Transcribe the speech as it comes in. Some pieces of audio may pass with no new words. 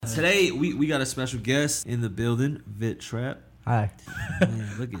Today we got a special guest in the building, Vit Trap. Hi. Man,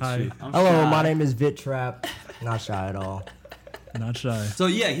 look at you. Hello, my name is Vit Trap. Not shy at all. Not shy. So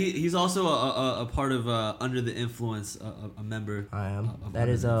yeah, he's also a part of Under the Influence, a member. I am.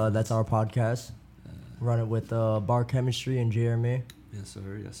 That's our podcast. Run it with Bar Chemistry and Jeremy. Yes,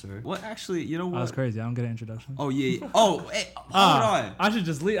 sir. Yes, sir. Well, actually, you know what? That's crazy. I don't get an introduction. Oh yeah. Oh, hey, hold on. I should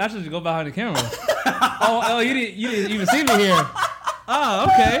just leave. I should just go behind the camera. oh, you didn't even see me here. Oh,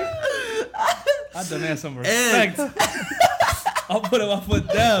 okay. I demand some respect. I'll put my foot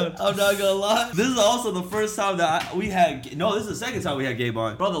down. I'm not gonna lie. This is also the first time that this is the second time we had Gabe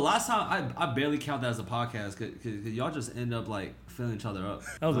on. Bro, the last time I barely count that as a podcast because y'all just end up like filling each other up.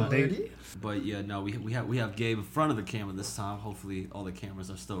 That was a date. But yeah, no, we have Gabe in front of the camera this time. Hopefully all the cameras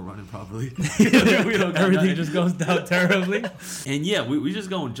are still running properly. Everything just goes down terribly. And yeah, we just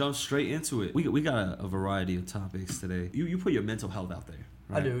gonna jump straight into it. We got a variety of topics today. You put your mental health out there,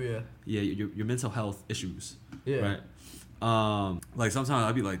 right? I do, yeah. Yeah, your mental health issues. Yeah. Right. Like sometimes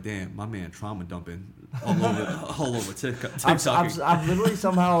I'd be like, damn, my man trauma dumping all over TikTok. I've literally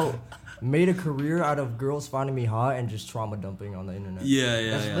somehow made a career out of girls finding me hot and just trauma dumping on the internet. Yeah.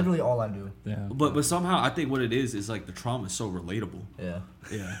 That's literally all I do. Yeah. But somehow I think what it is like the trauma is so relatable. Yeah.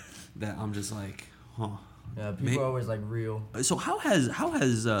 Yeah. That I'm just like, huh. Yeah, people are always like real. So how has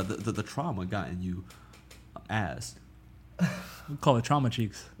the trauma gotten you ass? We call it trauma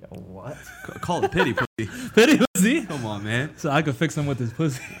cheeks. Yo, what? Call it pity pussy. Pity pussy. Come on, man. So I could fix him with his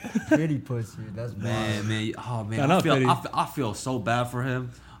pussy. Pity pussy. That's bad. Man. Oh man. No, I feel so bad for him.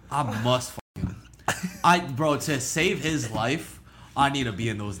 I must fuck him. Bro, to save his life, I need to be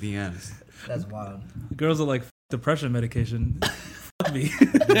in those DMs. That's wild. Girls are like depression medication. Fuck me.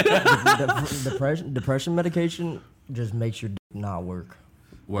 Depression medication just makes your dick not work.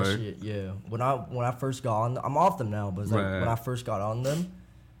 Word. Shit, yeah. When I first got on, I'm off them now, but it's like when I first got on them,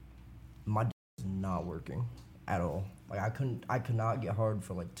 my dick was not working at all. Like I could not get hard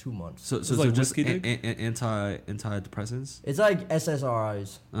for like 2 months. So like just whiskey antidepressants. It's like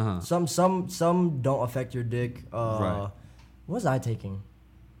SSRIs. Some don't affect your dick. Right. What was I taking?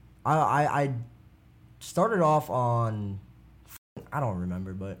 I started off on, I don't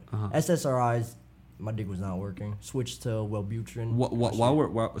remember, but SSRIs. My dick was not working. Switched to Wellbutrin.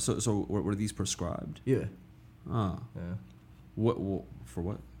 So were these prescribed? Yeah. Yeah. What for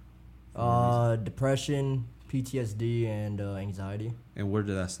what? Depression, PTSD, and anxiety. And where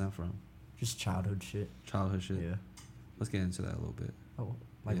did that stem from? Just childhood shit. Childhood shit. Yeah. Let's get into that a little bit. Oh,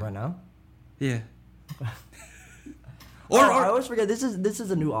 right now? Yeah. I always forget this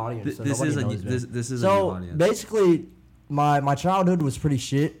is a new audience. So this is a new audience. So basically, my childhood was pretty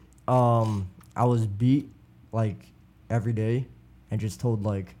shit. I was beat like every day and just told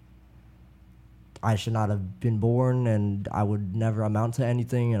like I should not have been born and I would never amount to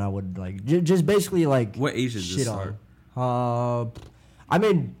anything and I would like just basically like what age did this start? I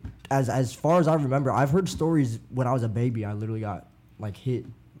mean as far as I remember, I've heard stories when I was a baby I literally got like hit.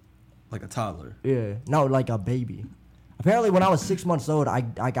 Like a toddler? Yeah. No, like a baby. Apparently when I was 6 months old I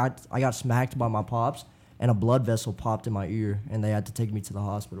got smacked by my pops and a blood vessel popped in my ear and they had to take me to the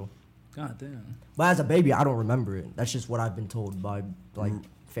hospital. God damn. But as a baby, I don't remember it. That's just what I've been told by like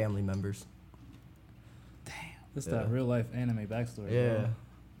family members. Damn. That's that real life anime backstory. Yeah. Bro.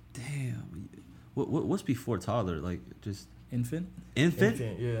 Damn. What's before toddler? Like just Infant?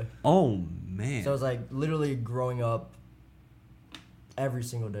 Yeah. Oh man. So it was like literally growing up. Every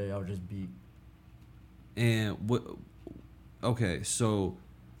single day, I would just beat. And what? Okay, so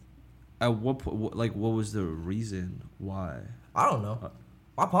at what point? Like, what was the reason why? I don't know.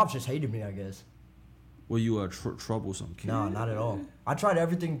 My pops just hated me, I guess. Were you a troublesome kid? No, not at all. I tried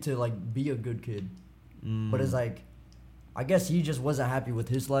everything to like be a good kid, but it's like, I guess he just wasn't happy with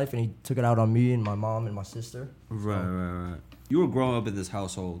his life, and he took it out on me and my mom and my sister. Right. You were growing up in this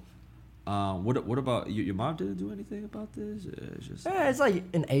household. What about your mom? Didn't do anything about this? It's just it's like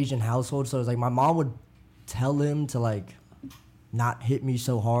an Asian household, so it's like my mom would tell him to like not hit me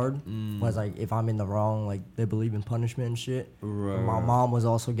so hard. Was like if I'm in the wrong, like they believe in punishment and shit. Right. My mom was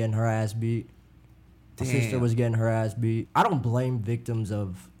also getting her ass beat. My sister was getting her ass beat. I don't blame victims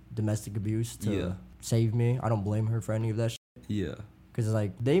of domestic abuse to save me. I don't blame her for any of that shit. Yeah. Because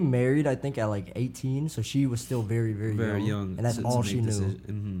like they married, I think at like 18, so she was still very, very young, and that's all she knew.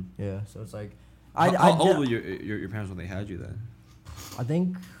 Mm-hmm. Yeah, so it's like, how old were your parents when they had you then? I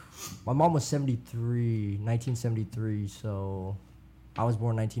think my mom was 1973, so I was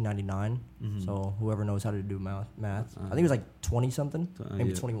born 1999. Mm-hmm. So whoever knows how to do math, I think it was like 20 something,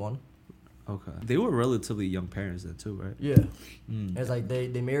 maybe 21. Okay, they were relatively young parents then too, right? Yeah, it's like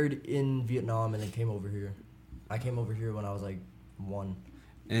they married in Vietnam and then came over here. I came over here when I was like 1.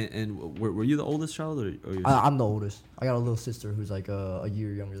 And were you the oldest child or your I'm the oldest. I got a little sister who's like a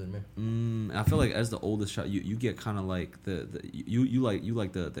year younger than me. I feel like as the oldest child, you get kind of like you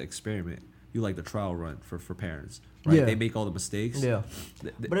like the experiment. You like the trial run for parents, right? Yeah. They make all the mistakes. Yeah.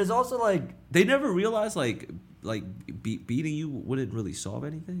 But it's also like they never realize like beating you wouldn't really solve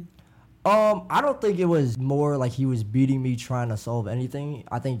anything. I don't think it was more like he was beating me trying to solve anything.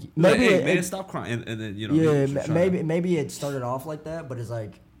 I think maybe hey, man, stop crying, and then maybe it started off like that, but it's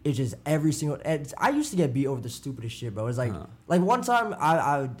like it's just every single. I used to get beat over the stupidest shit, bro. It's like like one time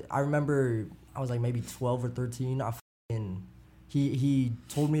I remember I was like maybe 12 or 13. He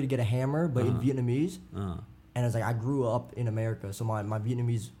told me to get a hammer, but in Vietnamese. And it's like I grew up in America, so my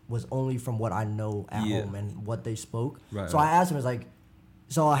Vietnamese was only from what I know at home and what they spoke. Right, so I asked him, it's like,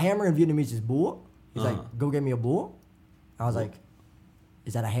 so a hammer in Vietnamese is búa. He's like, go get me a búa. I was like,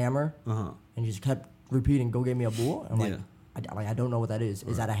 is that a hammer? And he just kept repeating, go get me a búa. I'm like, I don't know what that is.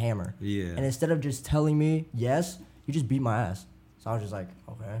 Is that a hammer? Yeah. And instead of just telling me yes, he just beat my ass. So I was just like,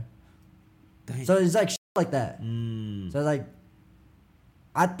 okay. Dang. So it's like shit like that. So it's like,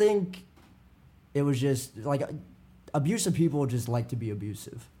 I think it was just like abusive people just like to be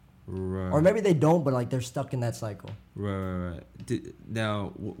abusive. Right. Or maybe they don't, but like they're stuck in that cycle. Right.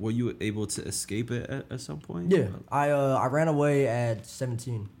 Now, were you able to escape it at some point? Yeah. I ran away at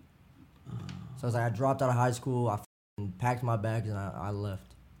 17. So I was like, I dropped out of high school. I packed my bags and I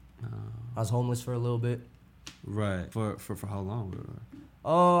left. I was homeless for a little bit. Right. For how long?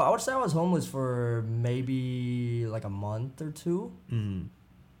 I would say I was homeless for maybe like a month or two.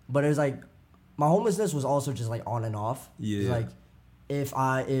 But it was like my homelessness was also just like on and off. Yeah. It was like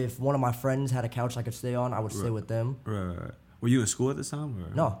if one of my friends had a couch I could stay on, I would stay with them. Right. Were you in school at this time?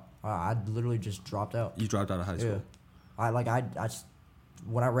 Or? No, I literally just dropped out. You dropped out of high school. Yeah.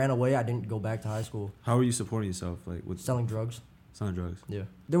 When I ran away, I didn't go back to high school. How were you supporting yourself? Like with selling drugs. Selling drugs. Yeah.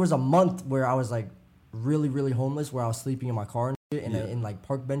 There was a month where I was like really, really homeless, where I was sleeping in my car and shit, in like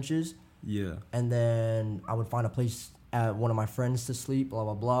park benches. Yeah. And then I would find a place at one of my friends to sleep, blah,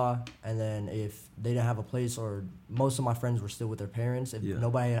 blah, blah. And then if they didn't have a place, or most of my friends were still with their parents, if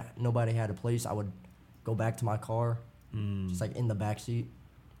nobody had a place, I would go back to my car, just like in the back seat.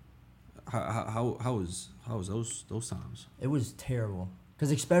 How was those times? It was terrible.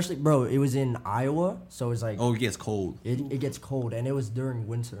 Because especially, bro, it was in Iowa, so it's like... Oh, it gets cold. It gets cold, and it was during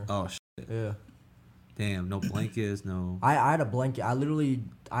winter. Oh, shit. Yeah. Damn, no blankets, no... I had a blanket. I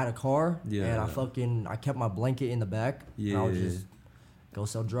had a car, yeah. And I kept my blanket in the back. Yeah. And I would just go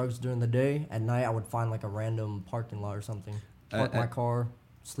sell drugs during the day. At night, I would find like a random parking lot or something. Park my car,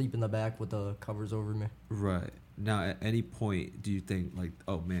 sleep in the back with the covers over me. Right. Now, at any point, do you think, like,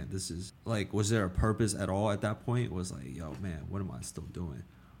 oh, man, this is... Like, was there a purpose at all at that point? Was like, yo, man, what am I still doing?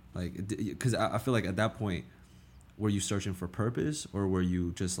 Like, because I feel like at that point, were you searching for purpose? Or were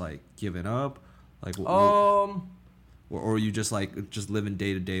you just, like, giving up? Like, or were you just, like, just living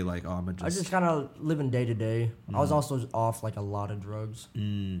day to day, like, oh, I'm gonna just... I was just kind of living day to day. I was also off, like, a lot of drugs.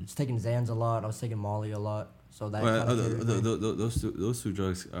 I was taking Xans a lot. I was taking Molly a lot. So that those two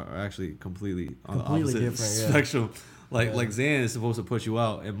drugs are actually completely on the opposite different spectrum. Like Xan is supposed to put you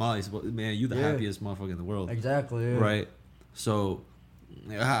out, and Molly's man, you the happiest motherfucker in the world. Exactly. Yeah. Right. So,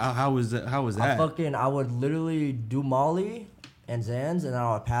 how was that? How was that? I would literally do Molly and Xans, and then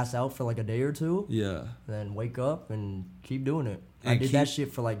I would pass out for like a day or two. Yeah. And then wake up and keep doing it. And I did that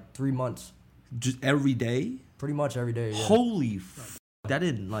shit for like 3 months. Just every day. Pretty much every day. Yeah. Holy. That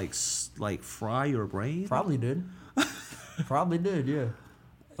didn't like fry your brain? Probably did. Probably did, yeah.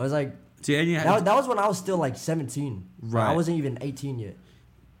 I was like, see, that was when I was still like 17. Right. I wasn't even 18 yet.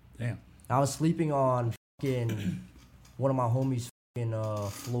 Damn. I was sleeping on fucking one of my homies' fucking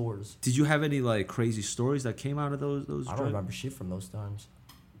floors. Did you have any like crazy stories that came out of those I don't remember shit from those times.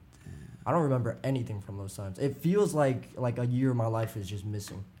 I don't remember anything from those times. It feels like a year of my life is just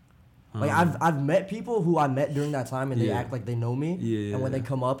missing. Like I've met people who I met during that time, and they act like they know me. Yeah. And when they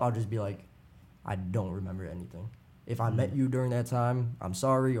come up, I'll just be like, I don't remember anything. If I met you during that time, I'm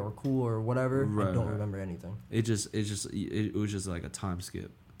sorry or cool or whatever. Right, I don't remember anything. It was just like a time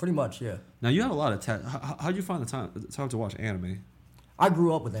skip. Pretty much, yeah. Now you have a lot of how'd you find the time to watch anime? I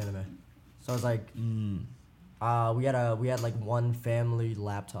grew up with anime, so I was like, we had like one family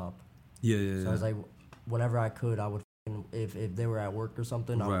laptop. Yeah. So I was like, whenever I could, I would. If they were at work or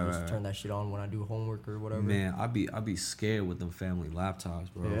something, I would just turn that shit on when I do homework or whatever. Man, I'd be scared with them family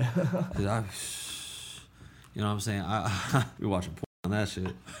laptops, bro. Yeah. Cause you know what I'm saying? I be watching porn on that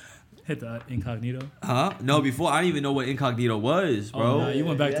shit. Hit the incognito. Huh? No, before I didn't even know what incognito was, bro. Oh, no, you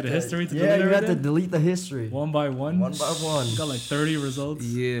went back to the history to delete you had to everything? delete the history. One by one. One by one. You got like 30 results.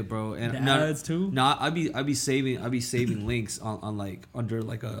 Yeah, bro. And The ads too. Nah, I be saving links on like under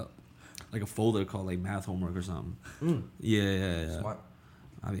like a folder called like math homework or something. Yeah. Smart.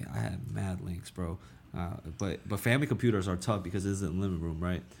 I mean, I had mad links, bro. But family computers are tough because it's in the living room,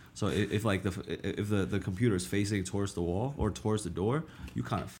 right? So if like the computer is facing towards the wall or towards the door, you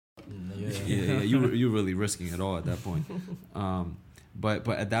kind of yeah, you're really risking it all at that point. But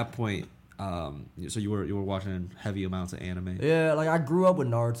at that point, so you were watching heavy amounts of anime. Yeah, like I grew up with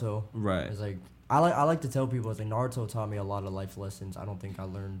Naruto. Right. It's like I like to tell people, it's like Naruto taught me a lot of life lessons I don't think I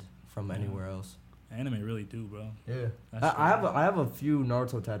learned from anywhere else. Anime really do, bro. Yeah. That's I have a few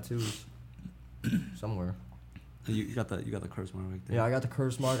Naruto tattoos somewhere. You got the curse mark right there. Yeah, I got the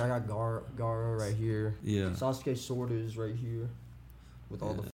curse mark. I got Gara right here. Yeah. Sasuke's sword is right here, with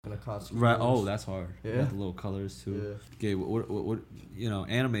all the fucking Akatsuki. Right. moves. Oh, that's hard. Yeah. You got the little colors too. Okay. What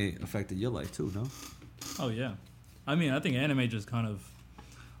anime affected your life too? No. Oh yeah, I mean, I think anime just kind of.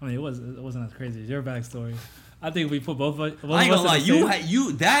 I mean, it wasn't as crazy as your backstory. I think we put both of us. I ain't gonna lie,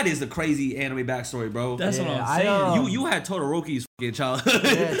 you that is a crazy anime backstory, bro. That's what I'm saying. You had Todoroki's fucking childhood.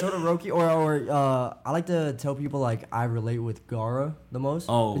 Yeah, Todoroki, or I like to tell people like I relate with Gaara the most.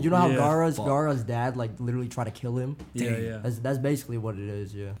 Oh, you know how yeah. Gaara's dad like literally tried to kill him. Yeah. That's basically what it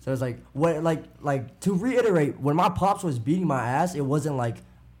is. Yeah. So it's like what like to reiterate, when my pops was beating my ass, it wasn't like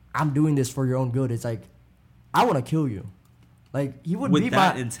I'm doing this for your own good. It's like I want to kill you. Like he would with beat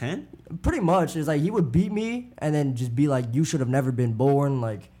that my intent. Pretty much, it's like he would beat me and then just be like, "You should have never been born.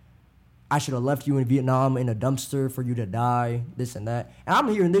 Like, I should have left you in Vietnam in a dumpster for you to die. This and that." And I'm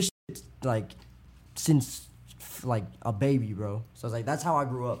hearing this shit, like since like a baby, bro. So it's like that's how I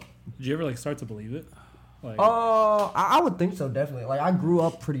grew up. Did you ever like start to believe it? Like, I would think so, definitely. Like I grew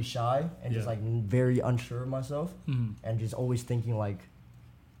up pretty shy and just Yeah. like very unsure of myself, Mhm. and just always thinking like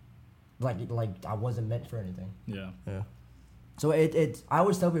I wasn't meant for anything. Yeah. Yeah. So it I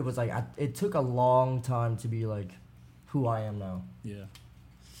always tell people, it's like it took a long time to be like who I am now. Yeah.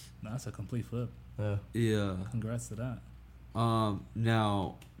 No, that's a complete flip. Yeah. Yeah. Congrats to that.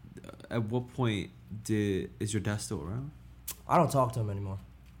 Now, at what point is your dad still around? I don't talk to him anymore.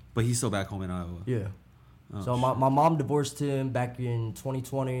 But he's still back home in Iowa. Yeah. Oh, So my mom divorced him back in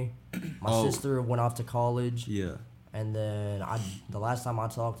 2020. My sister went off to college. Yeah. And then the last time I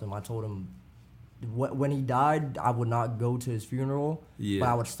talked to him, I told him when he died, I would not go to his funeral, Yeah. but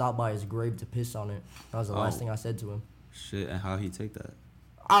I would stop by his grave to piss on it. That was the last Oh. thing I said to him. Shit, and how he take that?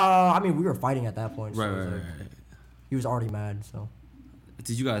 I mean, we were fighting at that point. So it was Right. like, he was already mad, so.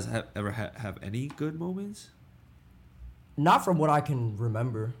 Did you guys ever have any good moments? Not from what I can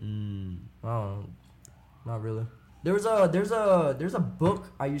remember. I don't know. Not really. There's a book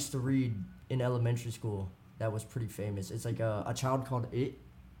I used to read in elementary school that was pretty famous. It's like a child called It.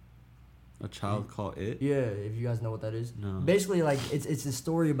 A child called It? Yeah, if you guys know what that is. No. Basically, like it's a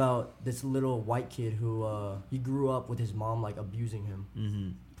story about this little white kid who he grew up with his mom like abusing him, Mm-hmm.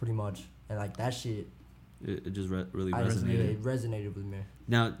 pretty much, and like that shit. It just really It resonated. resonated with me.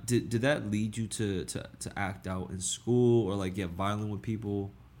 Now, did that lead you to act out in school or like get violent with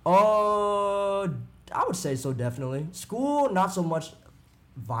people? I would say so, definitely. School, not so much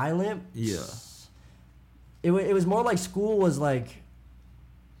violent. Yeah. It was more like school was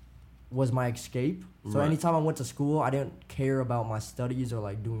my escape. So Right. anytime I went to school, I didn't care about my studies or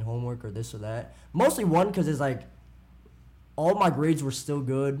like doing homework or this or that. Mostly one, because it's like all my grades were still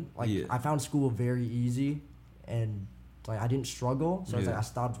good. Like Yeah. I found school very easy, and like I didn't struggle. So it's Yeah. like I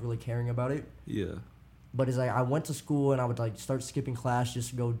stopped really caring about it. Yeah. But it's like I went to school and I would like start skipping class just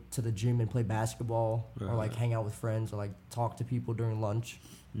to go to the gym and play basketball or like Right. hang out with friends or like talk to people during lunch.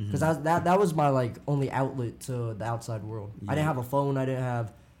 Mhm. Because that was my like only outlet to the outside world. I Yeah. didn't have a phone.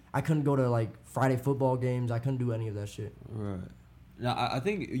 I couldn't go to like Friday football games. I couldn't do any of that shit. Right. Now, I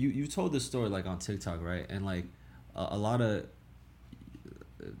think you told this story like on TikTok, right? And like a lot of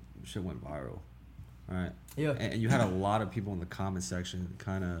shit went viral, right? Yeah. And you had a lot of people in the comment section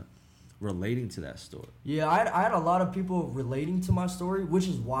kind of relating to that story. Yeah, I had a lot of people relating to my story, which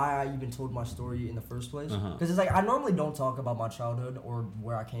is why I even told my story in the first place. Uh-huh. Because it's like I normally don't talk about my childhood or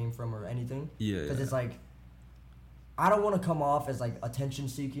where I came from or anything. Yeah. Because it's like I don't want to come off as like attention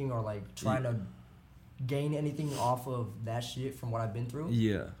seeking or like trying to gain anything off of that shit from what I've been through.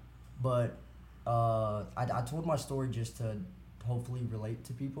 Yeah. But I told my story just to hopefully relate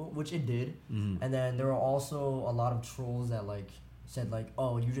to people, which it did. Mm-hmm. And then there were also a lot of trolls that like said like,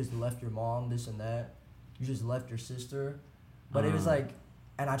 "Oh, you just left your mom, this and that. You just left your sister." But it was like,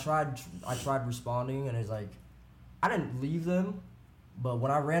 and I tried responding, and it's like, I didn't leave them, But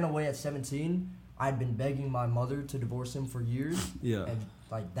when I ran away at 17, I'd been begging my mother to divorce him for years. Yeah. And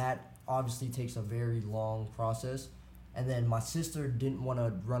like that obviously takes a very long process. And then my sister didn't want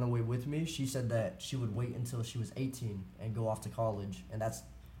to run away with me. She said that she would wait until she was 18 and go off to college, and that's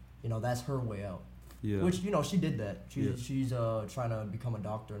her way out. Yeah. Which she did that. She's trying to become a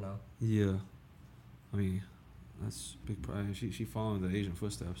doctor now. Yeah. I mean, that's big pride. She following the Asian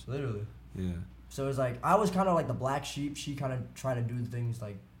footsteps. Literally. Yeah. So it's like I was kind of like the black sheep. She kind of tried to do things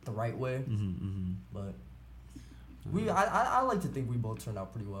like the right way. But I like to think we both turned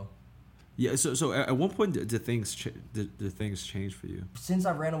out pretty well. Yeah. So at one point did things change for you? Since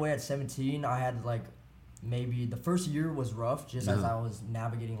I ran away at 17, I had like maybe the first year was rough just as I was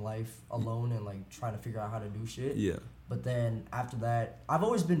navigating life alone and like trying to figure out how to do shit. Yeah. But then after that, I've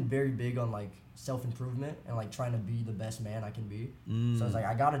always been very big on like self-improvement and like trying to be the best man I can be. So it's like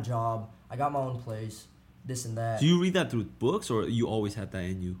I got a job, I got my own place, this and that. Do you read that through books or you always had that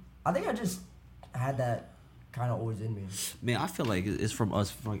in you? I think I just had that kind of always in me. Man, I feel like it's from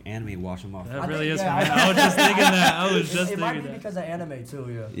us, from like anime watching my. That really is. I was just thinking that. It might be because of anime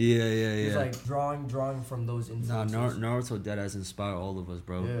too. Yeah. It's like drawing from those influences. Naruto deadass inspired all of us,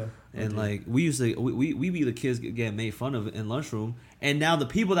 bro. Yeah. And like we used to, we be the kids getting made fun of in lunchroom, and now the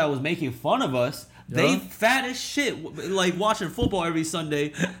people that was making fun of us, they fat as shit, like watching football every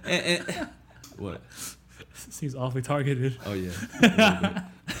Sunday. and what? Seems awfully targeted. Oh yeah.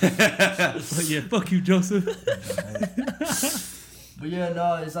 But yeah, fuck you, Joseph. But yeah,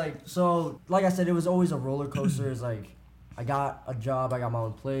 no, it's like, so like I said, it was always a roller coaster. It's like I got a job, I got my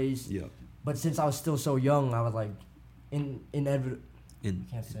own place. Yeah. But since I was still so young, I was like inevitable. I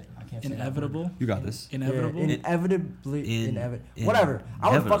can't say Inevitable. You got this. Inevitable. Whatever.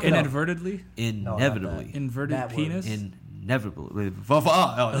 I was fucking Inadvertently. Inevitably. Inverted That penis. Inevitably. That's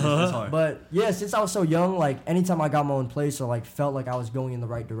hard. But yeah, since I was so young, like anytime I got my own place or like felt like I was going in the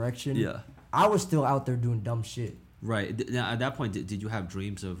right direction, I was still out there doing dumb shit. Right. Now, at that point, did you have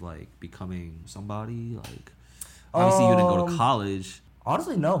dreams of like becoming somebody? Like, obviously, you didn't go to college.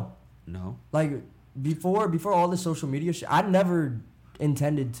 Honestly, no. No. Like before all this social media shit, I never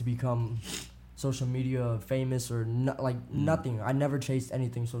intended to become social media famous or nothing. I never chased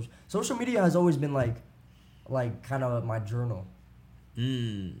anything social. Social media has always been like kind of my journal.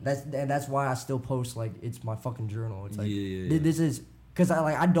 That's why I still post like it's my fucking journal. It's like this is because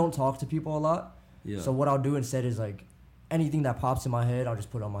I don't talk to people a lot. Yeah. So what I'll do instead is like anything that pops in my head, I'll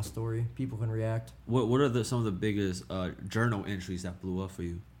just put on my story. People can react. What are some of the biggest journal entries that blew up for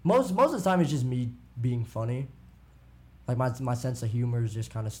you? Most of the time it's just me being funny. Like my sense of humor is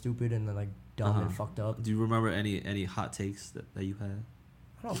just kind of stupid and then like dumb and fucked up. Do you remember any hot takes that you had?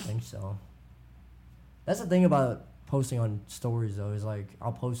 I don't think so. That's the thing about posting on stories though, is like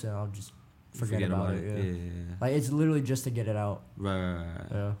I'll post it and I'll just forget about it. Yeah. Like it's literally just to get it out. Right.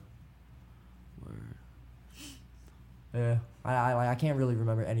 Yeah. Word. Yeah. I can't really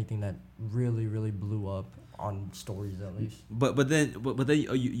remember anything that really blew up on stories at least. But then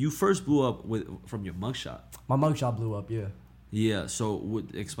you first blew up from your mugshot. My mugshot blew up, yeah. Yeah, so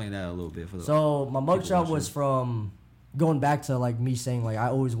explain that a little bit for the. So my mugshot was from going back to like me saying like I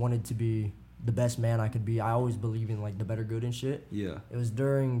always wanted to be the best man I could be. I always believe in like the better good and shit. Yeah. It was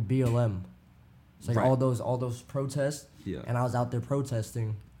during BLM. It's like all those protests. Yeah. And I was out there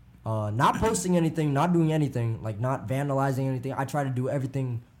protesting. Not posting anything, not doing anything, like not vandalizing anything. I tried to do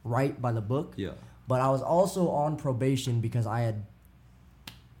everything right by the book. Yeah. But I was also on probation because I had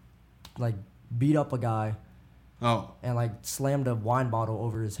like beat up a guy. Oh. And like slammed a wine bottle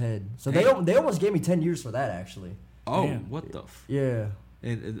over his head. So they almost gave me 10 years for that actually. Oh, damn. What the? Yeah.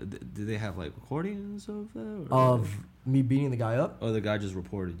 And did they have like recordings of that? Of me beating the guy up? Or the guy just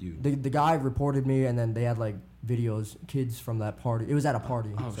reported you? The guy reported me, and then they had like videos, kids from that party. It was at a party.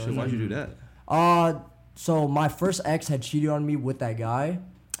 Oh so shit! Why'd you do that? So my first ex had cheated on me with that guy,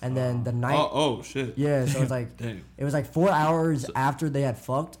 and then the night. Oh shit! Yeah, so it's like Dang. It was like 4 hours after they had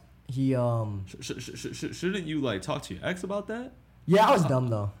fucked. He Shouldn't you like talk to your ex about that? Yeah, I was dumb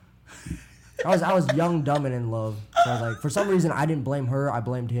though. I was young, dumb, and in love. So I was like, for some reason, I didn't blame her. I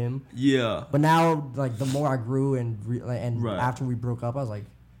blamed him. Yeah. But now, like, the more I grew and right. after we broke up, I was like,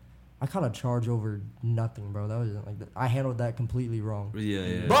 I kind of charge over nothing, bro. That was like, I handled that completely wrong.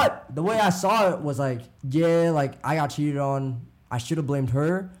 Yeah. But the way I saw it was like, yeah, like I got cheated on. I should have blamed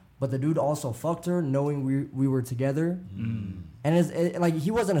her, but the dude also fucked her, knowing we were together. And like he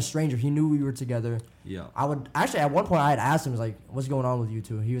wasn't a stranger. He knew we were together. Yeah. I would actually at one point I had asked him, like, what's going on with you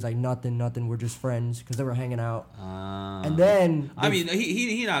two? He was like, nothing. We're just friends because they were hanging out. And then I mean,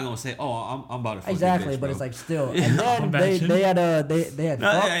 he not gonna say, oh, I'm about to fuck exactly, bitch, but bro. it's like still. And then they had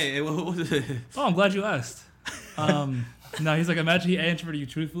Oh, I'm glad you asked. No, he's like, imagine he answered you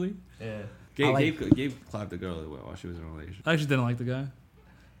truthfully. Yeah. Gabe clapped the girl while she was in a relationship. I actually didn't like the guy.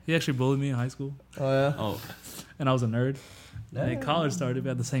 He actually bullied me in high school, Oh yeah. Oh, and I was a nerd. Yeah. And then college started. We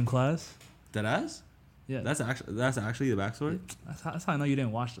had the same class. that ass? Yeah, That's actually the backstory. that's how I know you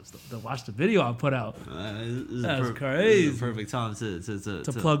didn't watch the video I put out This is That's this crazy. is a perfect time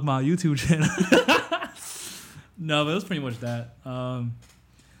to plug my YouTube channel. No, but it was pretty much that. I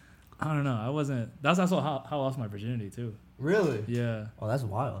don't know. I wasn't. That's also how I lost my virginity too. Really? Yeah, Oh, that's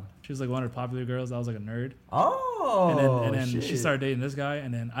wild. she was like one of the popular girls. I was like a nerd. Oh. And then shit. she started dating this guy,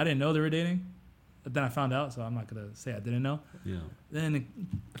 and then I didn't know they were dating. But then I found out, so I'm not gonna say I didn't know. Yeah. Then the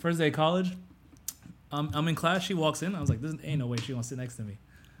first day of college, I'm in class. She walks in. I was like, "This ain't no way she wants to sit next to me."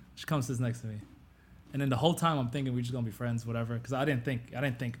 She comes sits next to me, and then the whole time I'm thinking we're just gonna be friends, whatever. Because I didn't think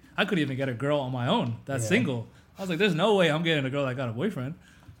I could even get a girl on my own that's Yeah. single. I was like, "There's no way I'm getting a girl that got a boyfriend."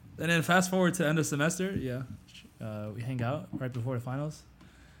 And then fast forward to end of semester, we hang out right before the finals,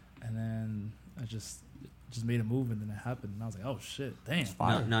 and then I just made a move, and then it happened. And I was like, "Oh shit, damn!"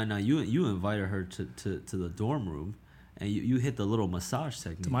 Fire. No. You invited her to the dorm room, and you hit the little massage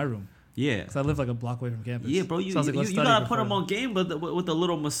technique. To my room, Yeah. because I live like a block away from campus. Yeah, bro. You So I was like, let's you study gotta before put them then. on game, but with the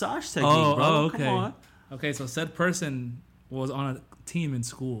little massage technique, bro. Oh, okay. Come on. Okay, so said person was on a team in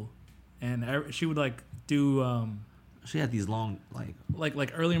school, and she would like do She had these long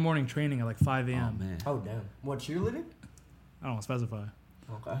like early morning training at like 5 Oh a.m. man. Oh damn. What, cheerleading? I don't want to specify,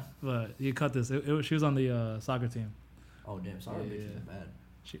 Okay. but you cut this. She was on the soccer team. Oh damn. Sorry, Yeah, bitch. yeah. Is bad.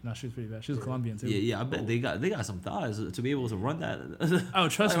 She was pretty bad. She was Colombian too. Yeah. I bet they got some thighs to be able to run that. Oh,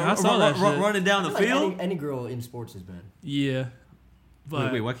 trust me, I saw that shit. Running down the I feel field. like any girl in sports is bad. Yeah,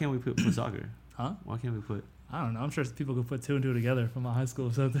 but Wait. Why can't we put soccer? huh? Why can't we put? I don't know. I'm sure people could put two and two together from my high school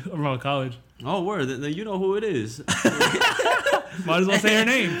or something, or my college. Oh, word. Then you know who it is. Might as well say her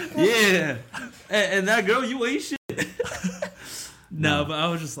name. Yeah. And that girl, you ain't shit. No, but I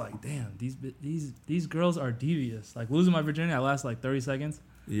was just like, damn, these girls are devious. Like losing my virginity, I lasted like 30 seconds.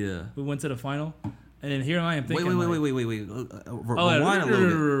 Yeah. We went to the final, and then here I am thinking, Wait. Rewind a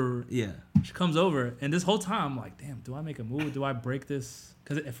little bit. Yeah. She comes over, and this whole time I'm like, damn, do I make a move? Do I break this?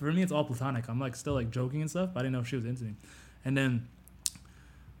 Because for me, it's all platonic. I'm like still like joking and stuff, but I didn't know if she was into me. And then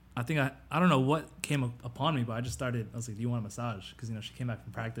I think I don't know what came upon me, but I just started. I was like, do you want a massage? Because she came back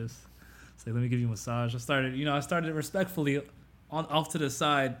from practice. It's like, let me give you a massage. I started respectfully off to the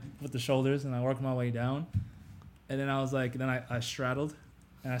side with the shoulders, and I worked my way down. And then I was like, then I straddled,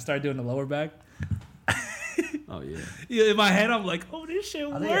 and I started doing the lower back. Oh yeah. Yeah, in my head, I'm like, oh, this shit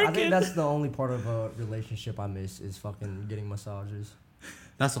working. I think that's the only part of a relationship I miss is fucking getting massages.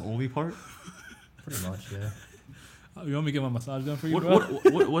 That's the only part. Pretty much, yeah. You want me to get my massage done for you, bro?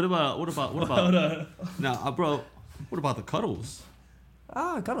 What about Hold on. now, bro? What about the cuddles?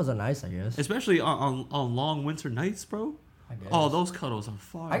 Cuddles are nice, I guess. Especially on long winter nights, bro. I guess. Oh, those cuddles are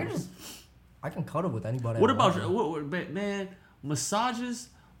fire. I can cuddle with anybody. What I about want. man? Massages,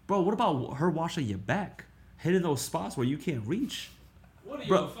 bro. What about her washing your back, hitting those spots where you can't reach? What are you,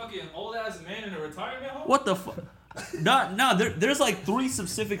 Bro. a fucking old ass man in a retirement home? What the fuck? There's like 3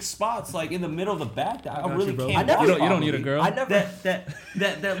 specific spots like in the middle of the back that I got really you, bro. can't. I never- watch You don't need a properly. girl. I never.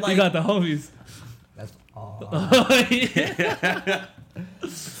 That like. You got the homies. That's. Yeah.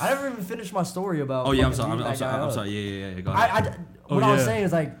 I never even finished my story about. Oh yeah, I'm fucking sorry. beating I'm that guy sorry. I'm up. sorry. Yeah. Go ahead. What I was yeah. saying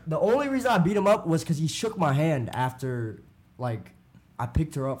is like the only reason I beat him up was because he shook my hand after like I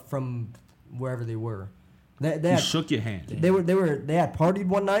picked her up from wherever they were. They You had, shook your hand. they had partied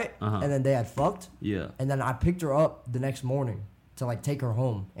one night Uh-huh. and then they had fucked Yeah. and then I picked her up the next morning to like take her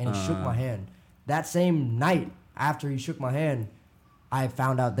home and he shook Uh. my hand. That same night after he shook my hand, I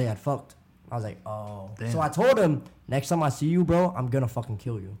found out they had fucked. I was like, oh. Damn. So I told him, next time I see you, bro, I'm gonna fucking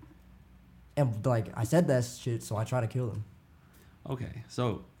kill you. And like I said that shit, so I try to kill him. Okay.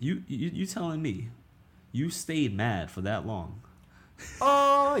 So you telling me you stayed mad for that long?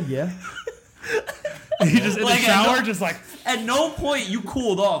 Oh yeah. You just in the Like, shower, just like. At no point you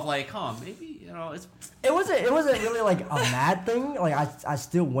cooled off. Like, maybe it's. It wasn't really like a mad thing. Like I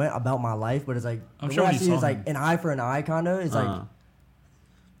still went about my life, but it's like I'm the sure way I you see saw it is like him. an eye for an eye, kind of. It's Uh-huh.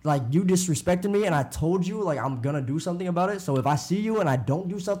 like you disrespected me, and I told you like I'm gonna do something about it. So if I see you and I don't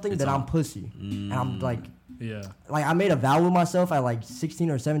do something, It's then on. I'm pussy, and I'm like Yeah. I made a vow with myself at like 16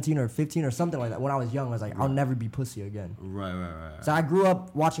 or 17 or 15 or something like that when I was young. I was like, I'll never be pussy again. Right. So I grew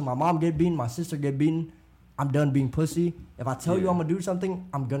up watching my mom get beaten, my sister get beaten. I'm done being pussy. If I tell you Yeah. I'm gonna do something,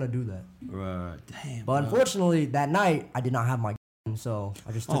 I'm gonna do that. Right. Damn. But bro. unfortunately, that night I did not have my gun, so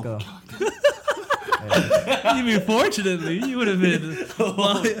I just took Oh, You mean fortunately? You would have been.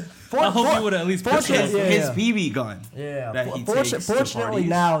 I hope you would have at least put His BB gun. Yeah. That he takes to Fortunately,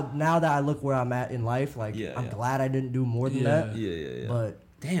 parties. now that I look where I'm at in life, like I'm glad I didn't do more than that. Yeah. But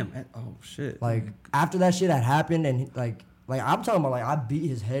damn, oh shit. like after that shit had happened, and like I'm talking about, like I beat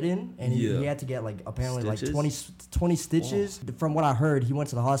his head in, and he had to get like apparently Stitches? like 20 stitches. Whoa. From what I heard, he went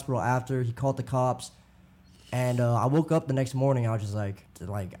to the hospital after. He called the cops, and I woke up the next morning. I was just like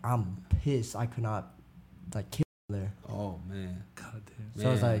I'm pissed. I could not like kill him there. Oh man, God damn. So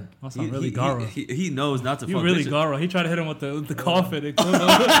I was like, that's not really Garo. He knows not to. You fuck really bitches. Garo. He tried to hit him with the coffin.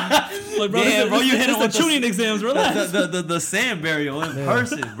 Like, bro, you hit him with the tuning exams. Relax. The sand burial in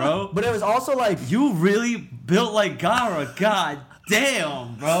person, bro. But it was also like you really built like Gara. God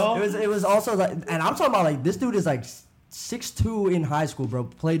damn, bro. It was also like, and I'm talking about like this dude is like 6'2" in high school, bro.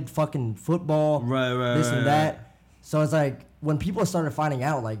 Played fucking football, this and that. So it's like when people started finding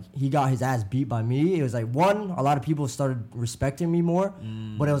out like he got his ass beat by me, it was like a lot of people started respecting me more.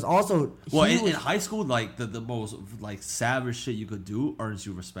 But it was also in high school, like the most like savage shit you could do earns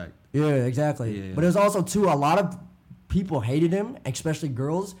you respect. Yeah, exactly. Yeah. But it was also too a lot of people hated him, especially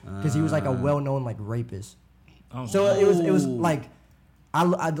girls, because he was like a well-known like rapist. Oh, so it was like I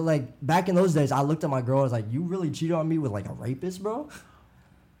like back in those days I looked at my girl, I was like, you really cheated on me with like a rapist, bro?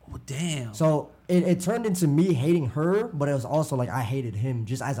 Oh, damn. So it turned into me hating her, but it was also like I hated him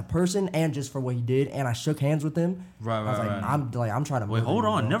just as a person and just for what he did, and I shook hands with him. Right. I'm trying to wait, hold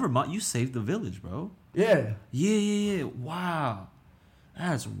on, bro. never mind. You saved the village, bro. Yeah. Yeah. Wow,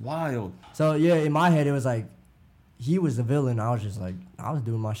 that's wild. So yeah, in my head it was like he was the villain. I was just like I was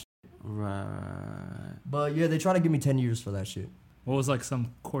doing my shit. Right. But yeah, they try to give me 10 years for that shit. What was like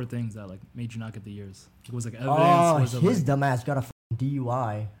some core things that like made you not get the years? It was like evidence. Oh, his dumbass got a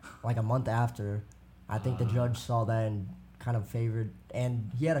DUI like a month after. I think the judge saw that and kind of favored,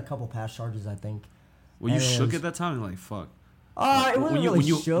 and he had a couple past charges, I think. Were you shook at that time? Like fuck. It wasn't really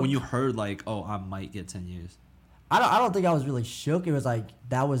shook. When you heard like, oh, I might get 10 years. I don't think I was really shook. It was like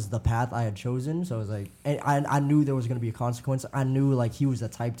that was the path I had chosen. So it was like, and I knew there was gonna be a consequence. I knew like he was the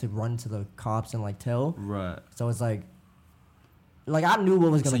type to run to the cops and like tell. Right. So it's like I knew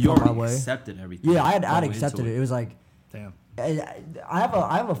what was gonna come my way. So you accepted everything. Yeah, I'd accepted it. It was like, damn. I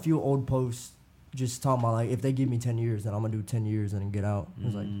have a few old posts just talking about like if they give me 10 years, then I'm gonna do 10 years and then get out. It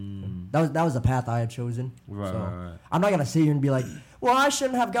was like that was the path I had chosen. Right, so right. I'm not gonna sit here and be like, well, I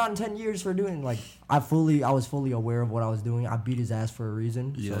shouldn't have gotten 10 years for doing it. Like I was fully aware of what I was doing. I beat his ass for a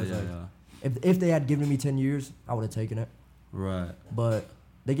reason. Yeah, so If they had given me 10 years, I would have taken it. Right. But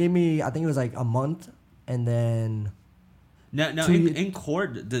they gave me, I think it was like a month, and then. Now in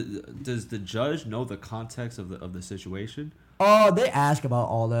court, does the judge know the context of the situation? Oh, they ask about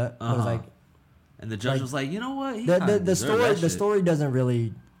all that. It was like. And the judge was like, you know what? The story doesn't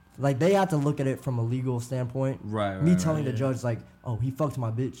really, like, they have to look at it from a legal standpoint. Right. Me telling the judge like, oh, he fucked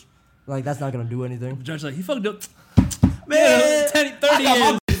my bitch, like that's not gonna do anything. The judge like, he fucked up. Man, 10, 30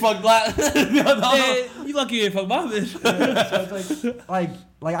 years. Fuck black. Man, you lucky you ain't fuck my bitch. So it's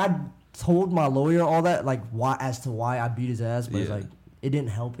like I told my lawyer all that, like why I beat his ass, but it's like it didn't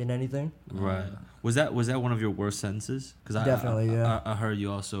help in anything. Right. Was that one of your worst sentences? Because definitely, I heard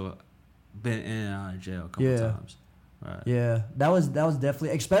you also been in and out of jail a couple times. Right. Yeah, that was definitely,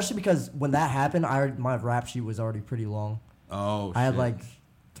 especially because when that happened, my rap sheet was already pretty long. Oh, I had like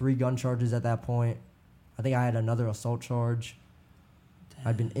 3 gun charges at that point. I think I had another assault charge. Damn.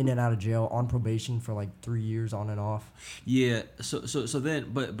 I'd been in and out of jail on probation for like 3 years on and off. Yeah. So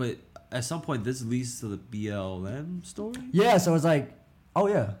then, but at some point, this leads to the BLM story. Yeah. So it's like, oh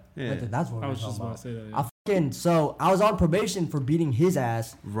yeah. Yeah. That's what I we're was just talking about to say that. Yeah. I was on probation for beating his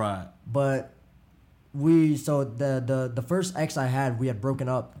ass. Right. But the first ex I had, we had broken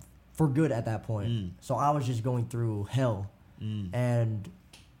up for good at that point. So I was just going through hell. And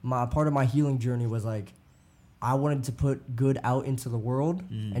part of my healing journey was like, I wanted to put good out into the world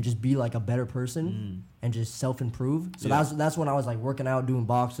and just be like a better person and just self-improve. So that's when I was like working out, doing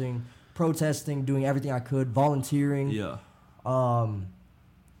boxing, protesting, doing everything I could, volunteering. Yeah.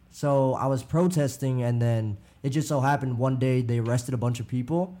 So I was protesting, and then it just so happened one day they arrested a bunch of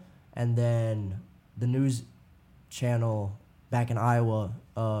people, and then the news channel back in Iowa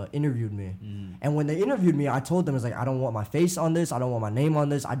interviewed me. And when they interviewed me, I told them, it's like, I don't want my face on this. I don't want my name on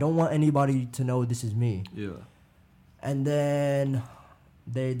this. I don't want anybody to know this is me. Yeah. And then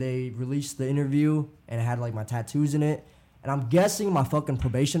they released the interview, and it had like my tattoos in it. And I'm guessing my fucking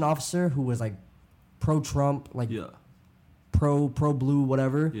probation officer, who was like pro-Trump, like pro-blue,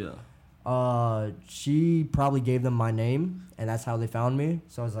 whatever. Yeah. She probably gave them my name, and that's how they found me.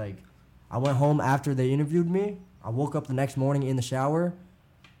 So I was like, I went home after they interviewed me. I woke up the next morning in the shower,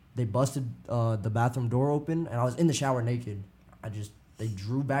 they busted the bathroom door open, and I was in the shower naked. They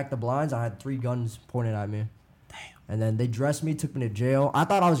drew back the blinds. I had 3 guns pointed at me. Damn. And then they dressed me, took me to jail. I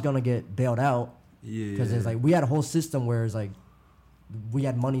thought I was gonna get bailed out. Yeah. Because it's like we had a whole system where it's like we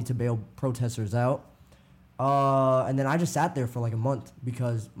had money to bail protesters out. And then I just sat there for like a month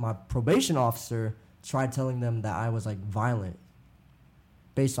because my probation officer tried telling them that I was like violent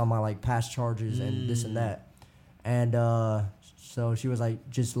based on my like past charges and this and that. And so she was like,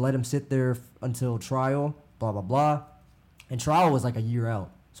 just let him sit there until trial, blah, blah, blah. And trial was like a year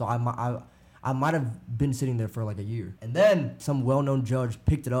out. So I might have been sitting there for like a year. And then some well-known judge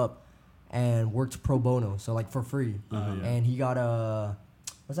picked it up and worked pro bono, so like for free. And he got a,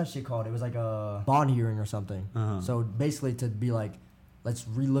 what's that shit called? It was like a bond hearing or something. So basically to be like, let's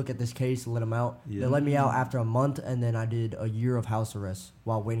relook at this case and let him out. They let me out after a month, and then I did a year of house arrest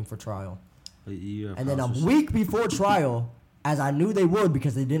while waiting for trial. A year. And then a week before trial, as I knew they would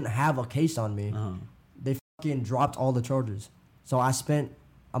because they didn't have a case on me, they fucking dropped all the charges. So I spent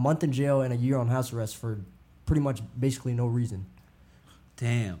a month in jail and a year on house arrest for pretty much basically no reason.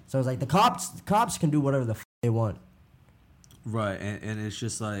 Damn. So it's like the cops can do whatever the they want. Right, and it's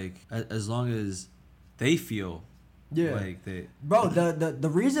just like as long as they feel like they... Bro, the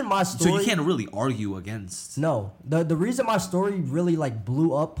reason my story... So you can't really argue against... No. The reason my story really like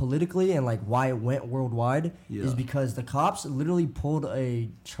blew up politically and like why it went worldwide is because the cops literally pulled a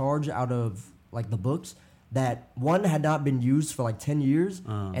charge out of like the books that 1 had not been used for like 10 years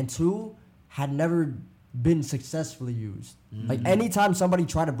and 2 had never been successfully used. Like anytime somebody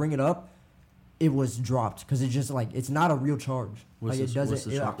tried to bring it up, it was dropped because it's just like it's not a real charge. What's like the, it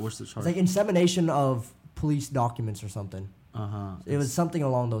doesn't. what's the charge? It's like insemination of police documents or something. It was something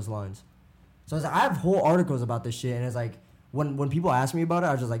along those lines. So it's like, I have whole articles about this shit, and it's like when people ask me about it,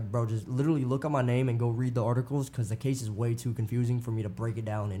 I was just like, bro, just literally look up my name and go read the articles because the case is way too confusing for me to break it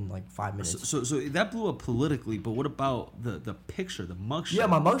down in like 5 minutes. So that blew up politically, but what about the picture, the mugshot? Yeah,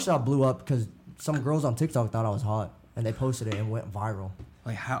 my mugshot blew up because some girls on TikTok thought I was hot, and they posted it and went viral.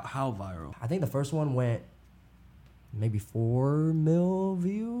 Like how viral? I think the first one went maybe 4 mil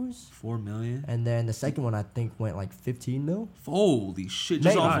views. 4 million? And then the second one I think went like 15 mil. Holy shit!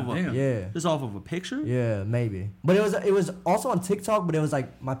 Just Maybe. off of a picture? Yeah, maybe. But it was also on TikTok, but it was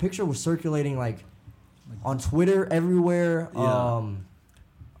like my picture was circulating like on Twitter everywhere. Yeah. On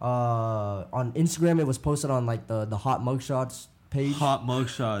Instagram it was posted on like the hot mugshots page. Hot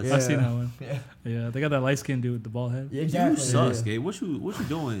mugshots. Yeah. I seen that one. Yeah, they got that light skinned dude with the bald head. Yeah, exactly. You sus, Gabe. What you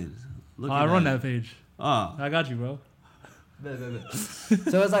doing? I run that page. Ah. I got you, bro.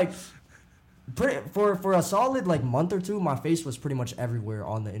 So it's like for a solid like month or 2, my face was pretty much everywhere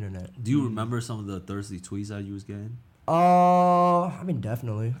on the internet. Do you remember some of the thirsty tweets that you was getting? I mean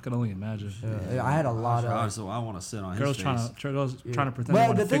definitely. I can only imagine. Yeah, I had a lot of So I want to sit on girls his face. trying to pretend.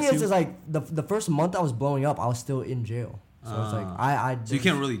 Well, they the thing fix is you. like the first month I was blowing up, I was still in jail. So it's like I So you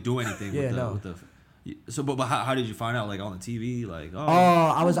can't really do anything Yeah, with the no. with the. So but how did you find out? Like on the TV, like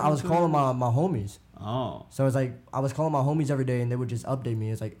I was calling my homies. Oh. So it's like I was calling my homies every day, and they would just update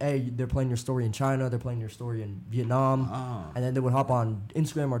me. It's like, hey, they're playing your story in China, they're playing your story in Vietnam, and then they would hop on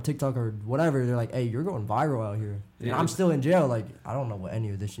Instagram or TikTok or whatever. They're like, hey, you're going viral out here. Yeah. And I'm still in jail. Like I don't know what any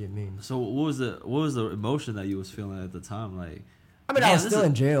of this shit means. So what was the emotion that you was feeling at the time? Like, I mean, man, I was this still is-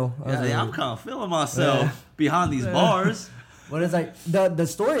 in jail. I was like- I'm kind of feeling myself behind these bars. But it's like the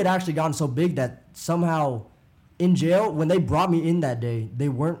story had actually gotten so big that somehow in jail, when they brought me in that day, they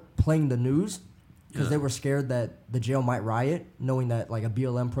weren't playing the news because they were scared that the jail might riot, knowing that like a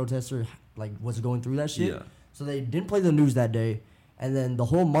BLM protester like was going through that shit. Yeah. So they didn't play the news that day. And then the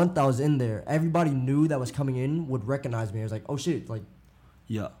whole month I was in there, everybody knew that was coming in would recognize me. I was like, oh shit, like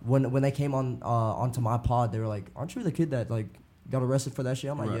Yeah. when they came on onto my pod, they were like, aren't you the kid that like got arrested for that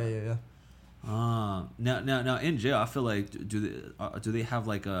shit? I'm like, Right. yeah. Now in jail, I feel like do they have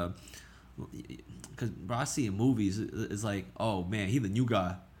like a, because bro, I see in movies it's like, oh man, he the new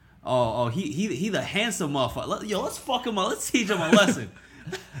guy, oh he the handsome motherfucker. Yo, let's fuck him up. Let's teach him a lesson.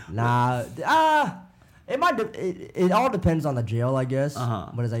 Nah, it all depends on the jail, I guess.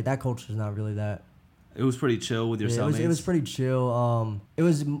 But it's like that culture's not really that. It was pretty chill with your cellmates. It was pretty chill. It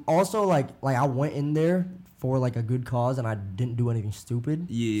was also like I went in there for like a good cause and I didn't do anything stupid.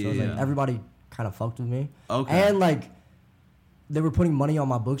 Yeah, so it was like yeah. everybody kind of fucked with me. Okay. And like they were putting money on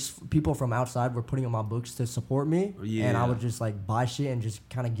my books. People from outside were putting on my books to support me. Yeah. And I would just like buy shit and just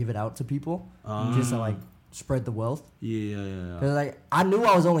kind of give it out to people just to like spread the wealth. Yeah. Cause like I knew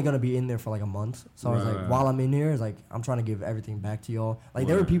I was only gonna be in there for like a month, so I was like, Right. while I'm in here, it's like I'm trying to give everything back to y'all. Like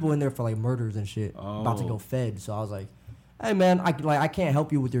there were Word. people in there for like murders and shit, about to Oh. go fed. So I was like, hey man, I can't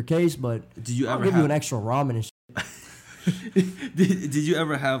help you with your case, but Did you I'll ever give you have- an extra ramen and shit. Did you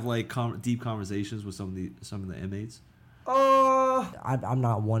ever have like deep conversations with some of the inmates? I'm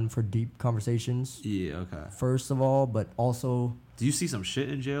not one for deep conversations. Yeah. Okay. First of all, but also. Do you see some shit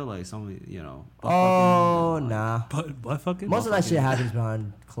in jail, like some, you know? Oh, fucking, nah. Butt fucking. Most of that shit happens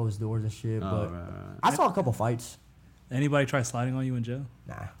behind closed doors and shit. Oh, But right. I saw a couple fights. Anybody try sliding on you in jail?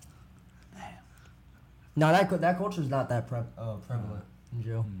 Nah. No, that culture's not that prevalent in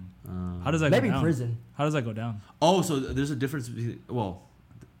jail. How does that Maybe go down? prison. How does that go down? Oh, so there's a difference between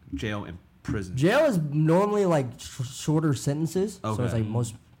jail and prison. Jail is normally like shorter sentences. So it's Okay.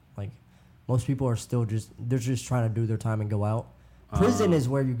 like most people are still they're just trying to do their time and go out. Prison is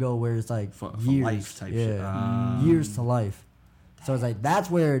where you go where it's like for years, life type shit. years to life. So it's like that's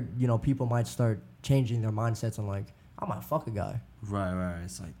where people might start changing their mindsets on like I might fuck a guy. Right.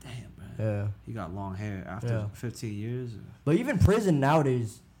 It's like, damn, man. Yeah. He got long hair after 15 years. But even prison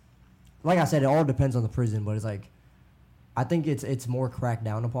nowadays, like I said, it all depends on the prison. But it's like, I think it's more cracked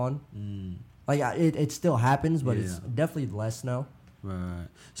down upon. Like it still happens, but it's definitely less now. Right.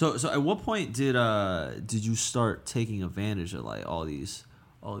 So at what point did you start taking advantage of like all these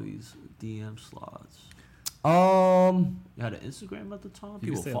DM slots? You had an Instagram at the time.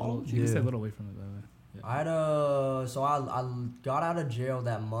 You People followed you. you. You can stay a little away from it, by the way. Yeah. I had I got out of jail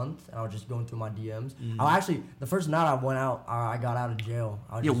that month, and I was just going through my DMs. I actually the first night I went out, I got out of jail.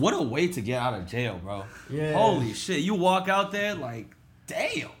 What a way to get out of jail, bro. Yeah. Holy shit! You walk out there like,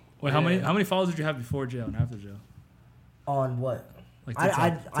 damn. Wait, how many followers did you have before jail and after jail? On what? Like I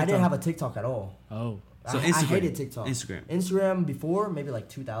TikTok? didn't have a TikTok at all. Oh, So I Instagram. hated TikTok. Instagram before maybe like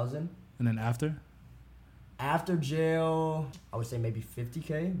 2,000. and then after? After jail, I would say maybe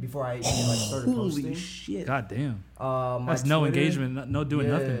 50K before I even started posting. Holy shit! God damn. My That's no Twitter- engagement, no doing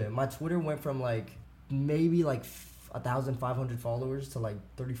nothing. My Twitter went from like maybe like 1,500 followers to like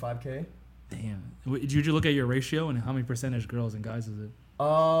 35K. Damn. Did you look at your ratio and how many percentage girls and guys is it?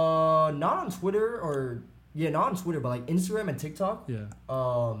 Not on Twitter not on Twitter, but like Instagram and TikTok. Yeah.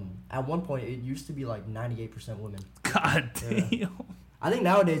 At one point it used to be like 98% women. God damn. Yeah. I think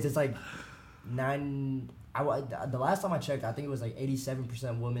nowadays it's like the last time I checked, I think it was like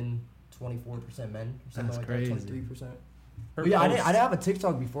 87% women, 24% men, or something That's like crazy. that, 23%. Per But yeah, I didn't post. have a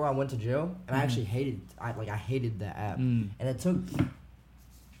TikTok before I went to jail, and I actually hated the app, and it took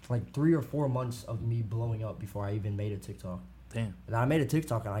like 3 or 4 months of me blowing up before I even made a TikTok. Damn. And I made a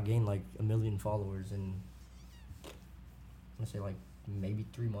TikTok and I gained like 1 million followers in, I'm gonna say like maybe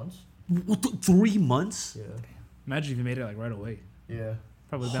 3 months. 3 months? Yeah. Imagine if you made it like right away. Yeah.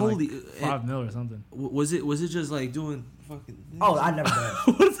 Probably been Holy- like 5 mil or something. Was it just like doing fucking? Oh, I never done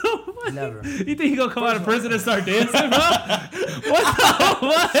What the fuck? Never. You think he gonna come out of prison and start dancing, bro? What the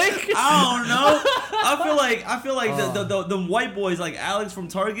fuck? I don't know. I feel like the white boys like Alex from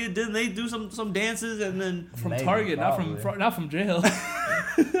Target, didn't they do some dances and then From Maybe, Target, probably. not from jail.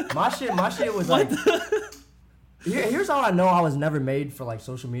 My shit was like. Here's how I know I was never made for like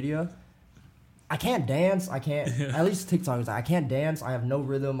social media. I can't dance. I can't. At least TikTok is like I can't dance. I have no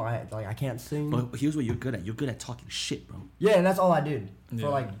rhythm. I can't sing. But here's what you're good at. You're good at talking shit, bro. Yeah, and that's all I did Yeah. for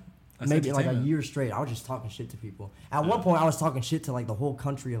like That's maybe like a entertainment. year straight. I was just talking shit to people. At one point, I was talking shit to like the whole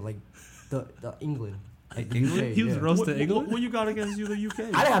country of like the England. Like, the England? UK, He was yeah. roasting England. What you got against you, the UK?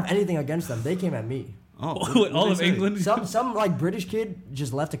 I didn't have anything against them. They came at me. Oh, What, all of England. Some like British kid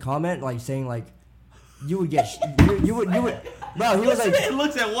just left a comment like saying like you would get you would bro. He was like He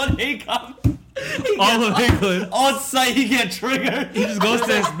looks at one hate comment. All of England. On site, he get triggered. He just goes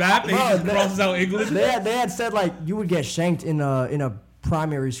to his map and he Bro, just they- crosses out England. they had said like you would get shanked in a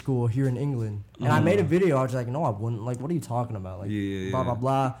primary school here in England, and I made a video. I was like, no, I wouldn't. Like, what are you talking about? Like, blah blah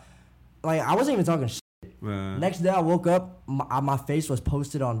blah. Like, I wasn't even talking shit. Next day, I woke up, my face was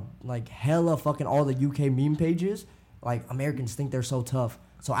posted on like hella fucking all the UK meme pages. Like, Americans think they're so tough.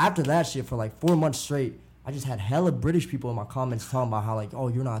 So after that shit, for like 4 months straight, I just had hella British people in my comments talking about how like, oh,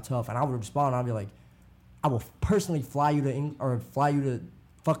 you're not tough, and I would respond. I'd be like, I will personally fly you to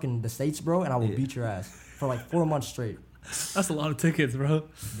fucking the States, bro, and I will beat your ass for like 4 months straight. That's a lot of tickets, bro.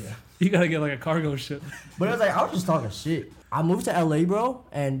 Yeah. You gotta get like a cargo ship. But it was like I was just talking shit. I moved to LA, bro,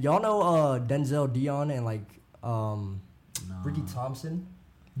 and y'all know Denzel Dion and like Ricky Thompson.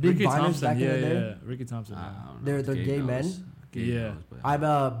 Big Ricky viners Thompson, back in the day. yeah. Ricky Thompson. They're gay men. Yeah. I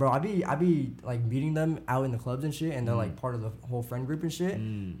be like meeting them out in the clubs and shit, and they're like part of the whole friend group and shit.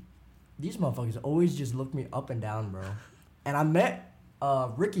 These motherfuckers always just look me up and down, bro. And I met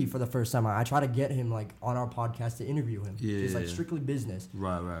Ricky for the first time. I tried to get him like on our podcast to interview him. Yeah, It's like yeah. strictly business.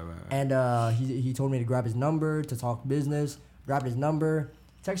 Right. And he told me to grab his number to talk business. Grabbed his number.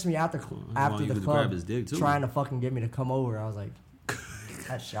 Texted me after want you the to club, grab his dick, too. trying to fucking get me to come over. I was like,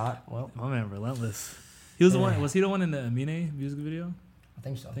 that shot. Well, My man, relentless. He was the one. Was he the one in the Amine music video? I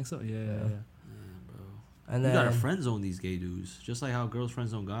think so. I think so. Yeah. Bro. And You then gotta friend zone these gay dudes, just like how girls friend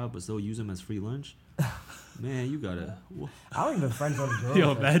zone God, but still use them as free lunch. Man, you gotta. I don't even friend zone girls.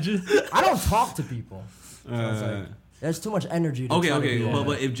 Yo, imagine. I don't talk to people. So it's like, there's too much energy. To try to Okay. do all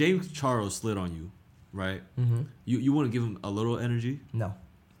But that. if James Charles slid on you, right? Mm-hmm. You want to give him a little energy? No,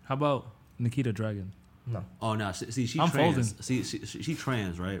 How about Nikita Dragon? no. Oh no! See, she I'm trans. folding. See, she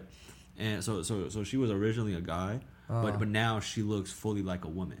trans, right? And so she was originally a guy, but now she looks fully like a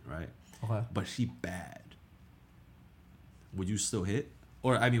woman, right? Okay. But she bad. Would you still hit?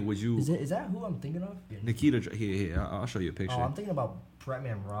 Or I mean, would you? Is that who I'm thinking of? Nikita, here, I'll show you a picture. Oh, I'm thinking about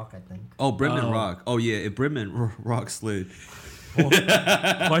Bretman Rock. I think. Oh, Bretman Oh. Rock. Oh yeah, if Bretman Rock slid.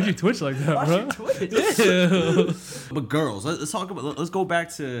 Why'd you twitch like that, bro? Twitch? But girls, let's talk about. Let's go back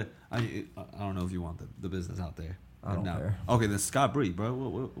to. I don't know if you want the business out there. I don't No. care. Okay, then Scott Bree, bro.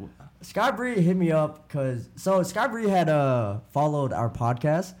 What? Sky Bree hit me up because Sky Bree had followed our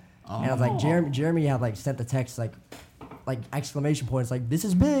podcast, and I was like, Jeremy had like sent the text like exclamation points like this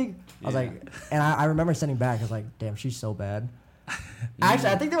is big. I was Yeah. like, and I remember sending back. I was like, damn, she's so bad. Actually,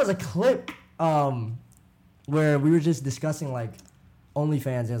 I think there was a clip where we were just discussing like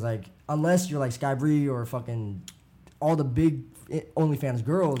OnlyFans. It was like unless you're like Sky Bree or fucking all the big OnlyFans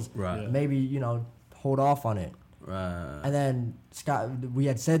girls, Right. Yeah. maybe hold off on it. Right. And then we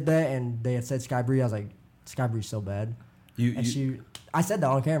had said that, and they had said Sky Bree. I was like, Sky Bree's so bad. I said that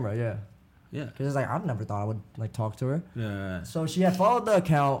on camera, yeah. Yeah. Because it's like, I never thought I would like talk to her. Yeah. So she had followed the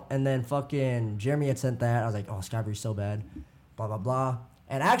account, and then fucking Jeremy had sent that. I was like, oh, Sky Bree's so bad. Blah, blah, blah.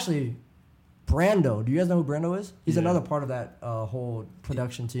 And actually, Brando, do you guys know who Brando is? He's Yeah. another part of that whole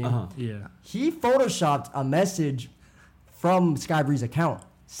production team. Uh-huh. Yeah. He photoshopped a message from Sky Bree's account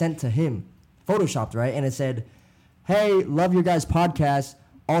sent to him. Photoshopped, right? And it said, hey, love your guys' podcast.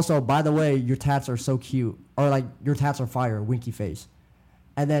 Also, by the way, your tats are so cute. Or like, your tats are fire, winky face.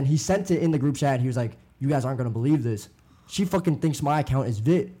 And then he sent it in the group chat. He was like, you guys aren't going to believe this. She fucking thinks my account is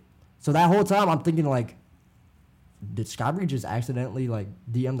Vit. So that whole time, I'm thinking like, did Sky Bree just accidentally like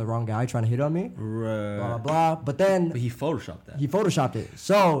DM the wrong guy trying to hit on me? Right. Blah, blah, blah. But then But he photoshopped that. he photoshopped it.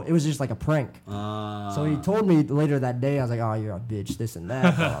 So it was just like a prank. So he told me later that day, I was like, oh, you're a bitch, this and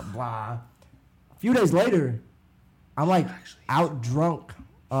that, blah, blah, blah. A few days later, I'm like out drunk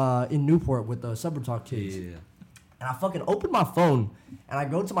in Newport with the Suburb Talk kids. Yeah. And I fucking open my phone and I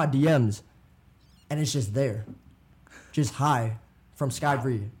go to my DMs and it's just there. Just hi from Sky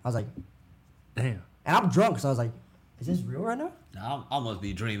Bree. I was like, Damn. and I'm drunk, so I was like, is this real right now? Nah, I must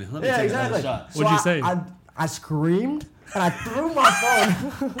be dreaming. Let me Yeah, take exactly. another shot. What'd you say? I screamed and I threw my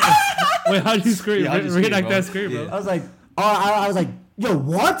phone. Wait, how'd you scream? Yeah, how'd you Reenact scream, bro? that scream, bro. Yeah. I was like, I was like, yo,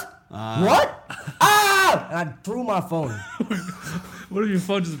 what? What? Ah! And I threw my phone. What if your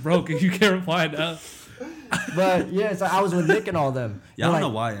phone just broke and you can't reply now? But yeah, so I was with Nick and all them. Yeah, I They're don't like,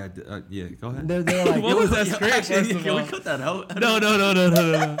 know why I did. Yeah, go ahead. They're like, What was that Yo, scream, actually, first of can we all? cut that out?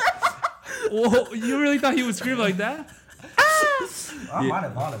 No. Whoa, you really thought he would scream like that? I might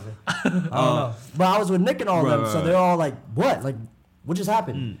have honestly. I don't know. But I was with Nick and all them, so they're all like, what? Like, what just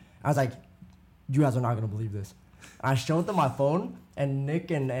happened? I was like, you guys are not going to believe this. I showed them my phone, and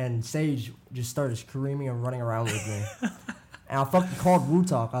Nick and Sage just started screaming and running around with me. And I fucking called Woo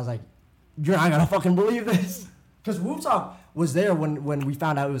Talk. I was like, you're not going to fucking believe this. Because Woo Talk was there when we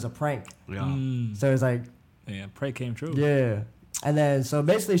found out it was a prank. Yeah. So it was like, Yeah, pray came true. yeah. And then, so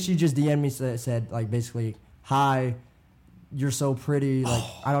basically, she just DM'd me, said like, basically, hi, you're so pretty. Like,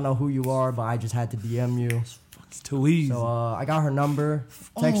 I don't know who you are, but I just had to DM you. It's too easy. So I got her number,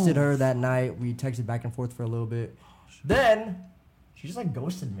 texted her that night. We texted back and forth for a little bit. Then, she just like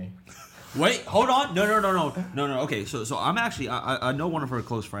ghosted me. Wait, hold on. No. Okay, so I'm actually I know one of her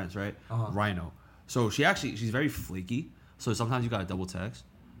close friends, right? Rhino. So she's very flaky. So sometimes you gotta double text.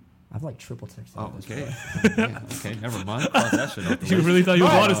 I've like triple texted. Oh, her this okay. way. Yeah, okay, never mind. Cross that shit out the You way. really thought you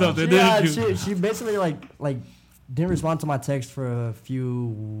wanted something, didn't you? She basically like didn't respond to my text for a few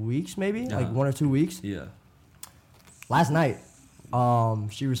weeks, maybe like 1 or 2 weeks. Yeah. Last night,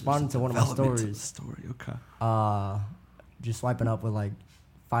 she responded to one of my Development to the stories. story. Okay. Just swiping up with like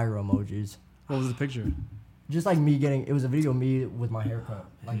fire emojis. What was the picture? Just like me it was a video of me with my haircut,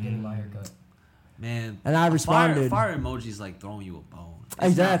 like getting my haircut. Man. And I responded. Fire emojis like throwing you a bone. It's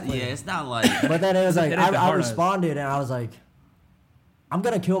Exactly. Not, it's not like. But then it was like, It ain't the I hard eyes. responded and I was like, I'm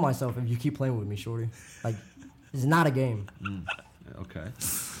going to kill myself if you keep playing with me, shorty. Like, it's not a game. Okay.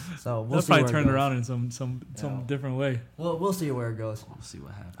 So we'll They'll see probably where it turn goes. around in some different way. We'll see where it goes. We'll see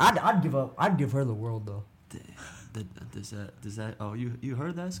what happens. I'd give up. I'd give her the world, though. Does that? Oh, you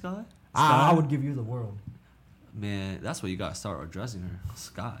heard that, Sky? I would give you the world. Man, that's what you gotta start addressing her.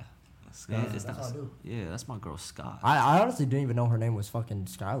 Sky. Yeah, That's what I do. Yeah, that's my girl Scott. I honestly didn't even know her name was fucking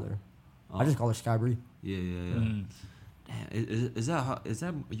Skylar. I just call her Sky Bree. Yeah. Mm. Damn, is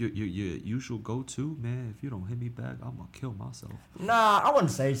that your usual go-to, man? If you don't hit me back, I'm gonna kill myself. Nah, I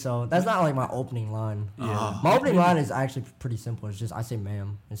wouldn't say so. That's not like my opening line. Yeah. My opening line is actually pretty simple. It's just I say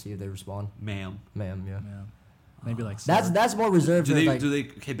ma'am and see if they respond. Ma'am. Ma'am, yeah. Yeah. Maybe like That's more reserved. Do for they like, do they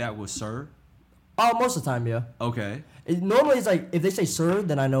hit back with sir? Oh, most of the time, yeah. Okay. Normally, it's like if they say sir,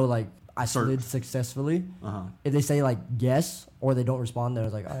 then I know like I Sir. slid successfully. Uh-huh. If they say like yes or they don't respond, then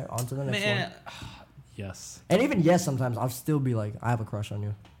it's like all right, on to the next one. yes. And even yes, sometimes I'll still be like, I have a crush on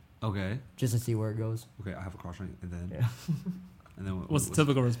you, Okay. just to see where it goes. Okay, I have a crush on you, and then Yeah. and then What's the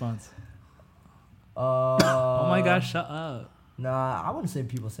typical response? Oh Oh my gosh, shut up. Nah, I wouldn't say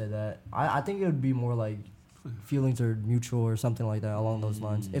people say that. I think it would be more like feelings are mutual or something like that along those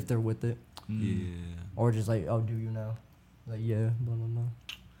lines if they're with it, Yeah, or just like, oh, do you now? Like yeah, blah blah blah.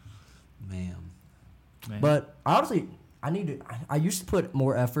 man. But honestly, I used to put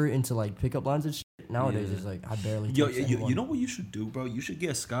more effort into like pickup lines and shit. Nowadays, Yeah. it's like I barely. Yo, text you anyone. know what you should do, bro? You should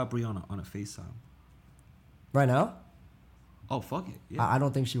get Scott Bree on a FaceTime. Right now, Oh, fuck it. Yeah. I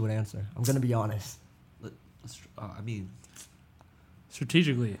don't think she would answer. I'm gonna be honest. I mean,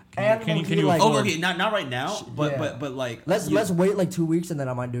 Strategically, And can low-key, you like- afford? okay, not right now, but yeah. but like Let's wait like 2 weeks and then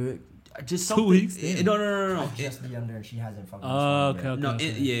I might do it. just 2 something. weeks? Damn. No. Just be under and she hasn't fucking. Oh, responded okay, yet.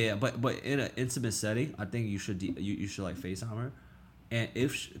 okay. No, yeah, but in an intimate setting, I think you should you should like FaceTime her, and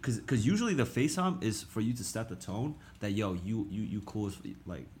if because usually the FaceTime is for you to set the tone that yo you cool as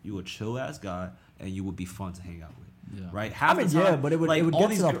like you a chill ass guy and you would be fun to hang out with, Yeah. right? I Half mean, the time, yeah, but it would like, it would all get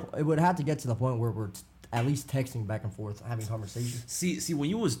these to the gir- it would have to get to the point where we're at least texting back and forth, having conversations. See when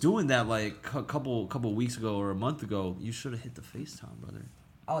you was doing that like a couple weeks ago or a month ago, you should have hit the FaceTime, brother.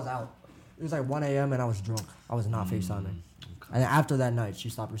 I was out. It was like 1 a.m. and I was drunk. I was not FaceTiming. Okay. And after that night, she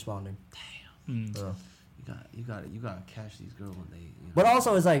stopped responding. Mm. You gotta catch these girls when they. You know. But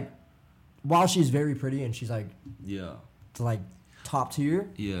also, it's like, while she's very pretty and she's like Yeah. to like top tier,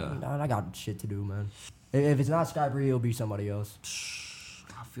 Yeah. I got shit to do, man. If it's not Sky Bree, it'll be somebody else.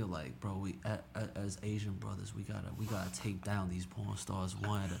 I feel like, bro, we as Asian brothers, we gotta take down these porn stars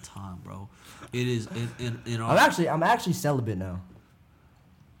one at a time, bro. It is in our I'm actually celibate now.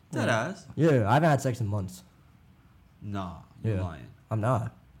 dead ass. Yeah, I haven't had sex in months. Nah, you're Yeah. lying. I'm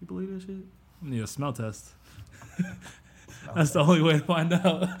not. You believe this shit? I need a smell test. That's the only way to find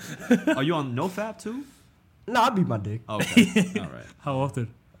out. Are you on NoFap too? No, I beat my dick. Okay, all right. How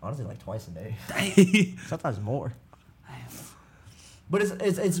often? Honestly, like twice a day. Dang. Sometimes more. But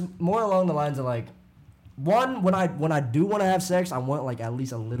it's more along the lines of like, one, when I do want to have sex, I want like at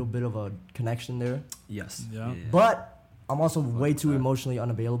least a little bit of a connection there. Yes. Yeah. But I'm also way too emotionally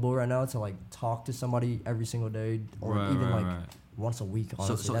unavailable right now to like talk to somebody every single day or Right, even right, like right. once a week.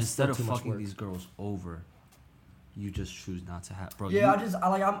 Honestly, So that's instead still of too much fucking work. these girls over, you just choose not to have, bro. Yeah, you-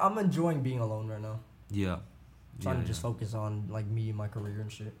 I'm enjoying being alone right now. yeah. Trying Yeah, to just yeah. focus on like me and my career and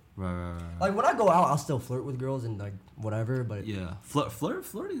shit. Right. Like when I go out, I'll still flirt with girls and like whatever. But Yeah,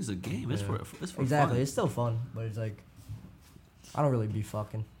 flirting is a game. It's Yeah. for exactly, fun. it's still fun. But it's like I don't really be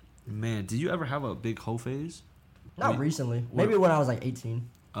fucking. Man, did you ever have a big hoe phase? Not Wait, recently. what- Maybe when I was like 18.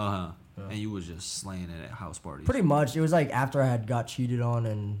 Yeah. Yeah. And you was just slaying it at house parties. Pretty much. It was like after I had got cheated on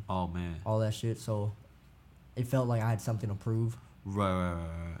and Oh man. all that shit. So it felt like I had something to prove. Right.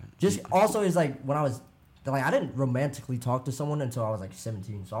 Just Yeah. also is like when I was like I didn't romantically talk to someone until I was like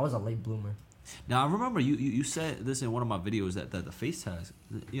 17. So I was a late bloomer. Now I remember you said this in one of my videos that the face tag,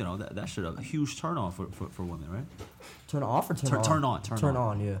 you know, that should have a huge turn on for women, right? Turn off or turn on? Turn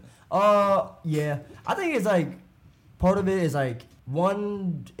on. Yeah. Yeah. I think it's like part of it is like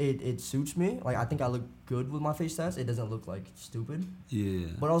one, it suits me. Like I think I look good with my face tats. It doesn't look like stupid. Yeah.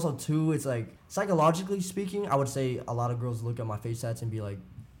 But also two, it's like psychologically speaking, I would say a lot of girls look at my face tats and be like,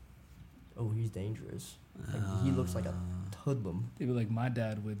 "Oh, he's dangerous. Like, he looks like a hoodlum." They'd be like, my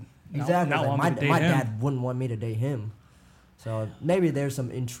dad would. Exactly. Not Like, want my me to date my him. dad wouldn't want me to date him. So maybe there's some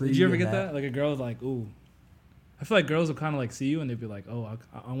intrigue. Did you ever in get that? Like a girl was like, ooh. I feel like girls will kind of like see you and they'd be like, oh,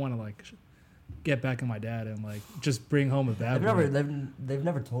 I want to like get back at my dad and like just bring home a bad boy. They've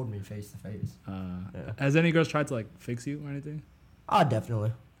never told me face to face. Yeah. Has any girls tried to like fix you or anything? Ah,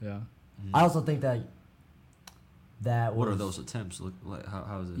 definitely. Yeah. I also think that What are was- those attempts? Look like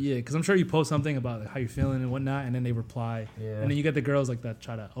how is it? Yeah, because I'm sure you post something about like, how you're feeling and whatnot, and then they reply, Yeah. and then you get the girls like that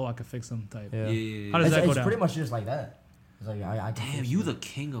try to, oh, I could fix them type. Yeah. Yeah. How does that go it's down? pretty much just like that. It's like I can Damn, fix you it. the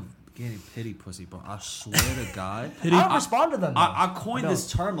king of getting pity pussy, bro. I swear to God. I don't respond to them. though. I coined I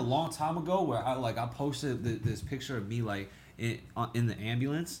this don't. term a long time ago where I posted this picture of me like in the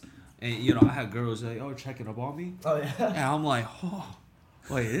ambulance, and you know I had girls like checking up on me, Oh yeah. and I'm like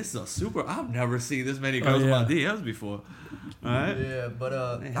Wait, this is a super. I've never seen this many girls in my DMs before. All right. Yeah,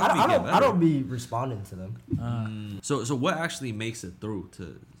 but Man, help me get I better. don't be responding to them. So what actually makes it through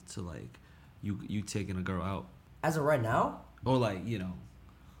to like you taking a girl out, As of right now, or like you know?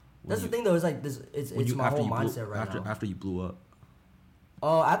 that's the thing though. It's like this. It's my whole mindset right now. After you blew up.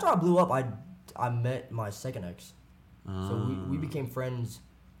 After I blew up, I met my second ex. So we became friends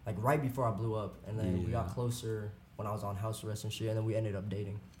like right before I blew up, and then we got closer when I was on house arrest and shit, and then we ended up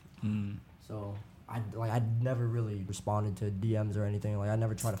dating. So I never really responded to DMs or anything. Like I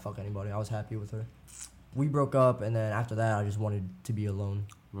never tried to fuck anybody. I was happy with her. We broke up, and then after that, I just wanted to be alone.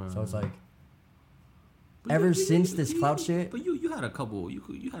 Right. So it's like ever since this clout shit. But you had a couple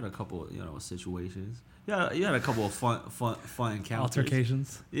you had a couple situations. Yeah, you had a couple of fun encounters.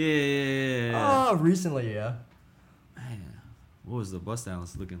 Altercations. Yeah. Oh, recently, yeah. Man, what was the bust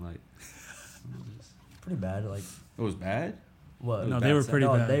downs looking like? Pretty bad. Like it was bad. what? No, they were pretty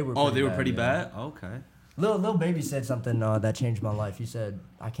bad. They were. They were pretty yeah. bad. Okay. Lil Baby said something that changed my life. He said,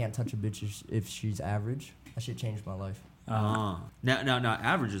 "I can't touch a bitch if she's average." That shit changed my life. Now,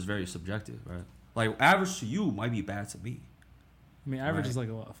 average is very subjective, right? Like average to you might be bad to me. I mean, average is like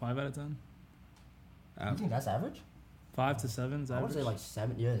a 5 out of 10. You think that's average? 5 to 7 is I would average. say like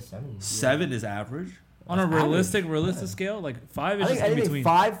 7. Yeah, 7. 7 is average. On a That's realistic scale, like 5 is I think just in anything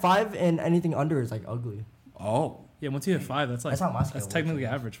between. 5 and anything under is like ugly. Oh. Yeah, once you hit 5, that's like That's how my scale that's works, technically I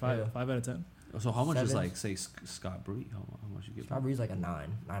guess. average. 5 Yeah. 5 out of 10. So how much is 7. like say Scott Bree? How much you get? Strawberry's like a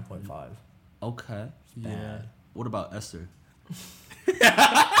 9.5. Okay. Yeah. What about Esther?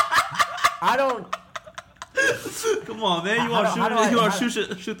 I don't. Come on, man. You How want do I-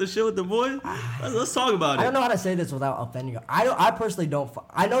 to shoot the shit with the boy? Let's talk about it. I don't know how to say this without offending her. I personally don't.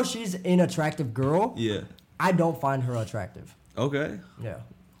 I know she's an attractive girl. Yeah. I don't find her attractive. Okay. Yeah,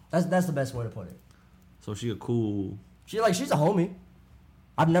 that's the best way to put it. So she a cool. She's a homie.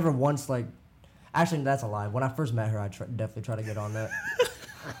 I've never once like. Actually, that's a lie. When I first met her, I definitely tried to get on that.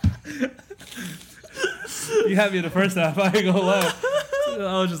 You had me in the first half. I ain't gonna lie.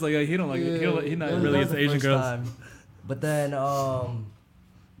 I was just like, he don't like it. He not That really was into the Asian first girls. time. But then, I don't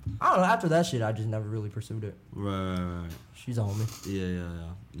know. After that shit, I just never really pursued it. Right. She's a homie.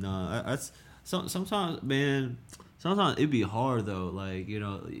 Yeah. No, that's sometimes, man. Sometimes it'd be hard though. Like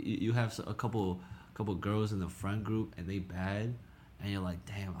you have a couple girls in the friend group and they bad, and you're like,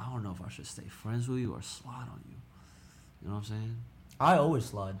 damn, I don't know if I should stay friends with you or slide on you. You know what I'm saying? I always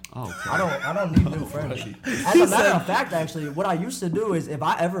slide. Oh, okay. I don't need new friends. As a matter of fact, actually, what I used to do is if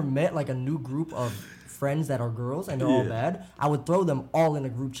I ever met like a new group of friends that are girls and they're all bad, I would throw them all in a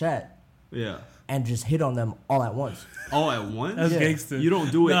group chat. Yeah. And just hit on them all at once. All at once? That's Yeah. gangster. You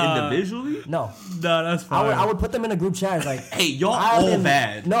don't do it individually? No. Nah, that's fine. I would put them in a group chat. It's like, Hey, y'all all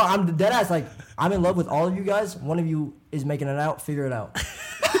bad. No, I'm dead ass. Like, I'm in love with all of you guys. One of you is making it out. Figure it out.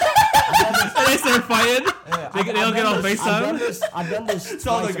 And they start fighting. They don't get on FaceTime. I've done this. So the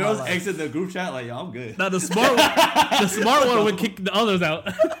twice in my girls life. exit the group chat like, yo, I'm good. Now the smart one would kick the others out.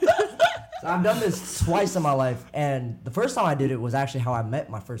 So I've done this twice in my life, and the first time I did it was actually how I met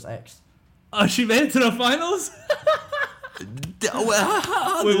my first ex. Oh, she made it to the finals. Wait,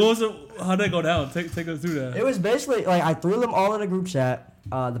 what was it? How'd that go down? Take us through that. It was basically like I threw them all in a group chat.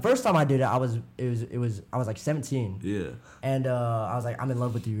 The first time I did it, I was like 17. Yeah. And I was like, I'm in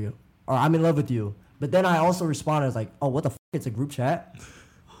love with you, or I'm in love with you. But then I also responded, I was like, oh, what the f***? It's a group chat.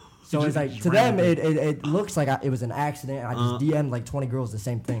 So it's like, to them, it looks like it was an accident. I just DM'd like 20 girls the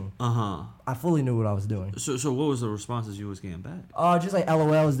same thing. I fully knew what I was doing. So what was the responses you was getting back? Just like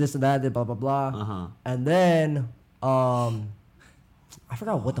LOLs, this and that, blah, blah, blah. And then, I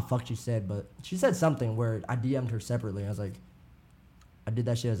forgot what the fuck she said, but she said something where I DM'd her separately. I was like, I did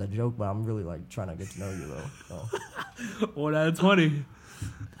that shit as a joke, but I'm really like trying to get to know you though. So. 1 out of 20.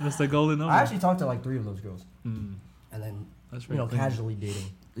 That's the golden number. I actually talked to like 3 of those girls. Mm. And then, That's really clean. casually dating.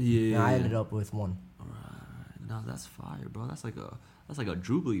 Yeah. And I ended up with one. Right. No, that's fire, bro. That's like a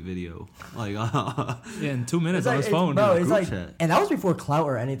Drubly video. Like, Yeah, in 2 minutes on his It's phone. bro, in a it's group like, chat. and that was before clout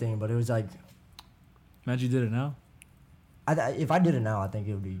or anything, but it was like, Imagine you did it now. if I did it now, I think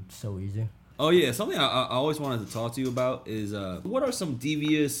it would be so easy. Oh yeah, something I always wanted to talk to you about is what are some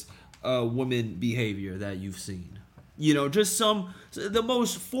devious women behavior that you've seen? Just the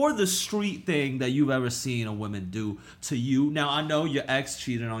most for the street thing that you've ever seen a woman do to you. Now I know your ex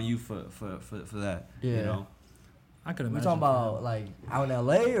cheated on you for that. Yeah. I could We imagine. talking about like out in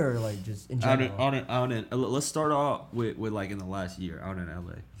LA or like just in general? Out in let's start off with like in the last year out in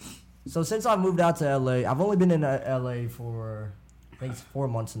LA. So since I moved out to LA, I've only been in LA for I think it's 4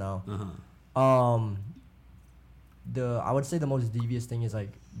 months now. I would say the most devious thing is like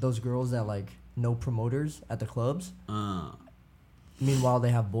those girls that like know promoters at the clubs. meanwhile they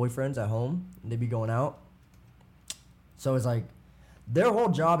have boyfriends at home. And they be going out. So it's like their whole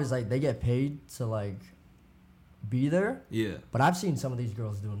job is like they get paid to like be there. Yeah. But I've seen some of these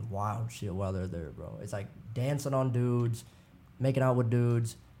girls doing wild shit while they're there, bro. It's like dancing on dudes, making out with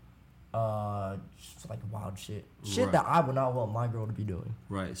dudes, just like wild shit. Shit Right. that I would not want my girl to be doing.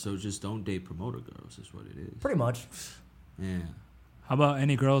 Right. So just don't date promoter girls. Is what it is. Pretty much. Yeah. How about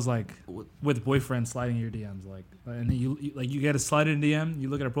any girls like What- with boyfriends sliding your DMs, and you get a slide in DM, you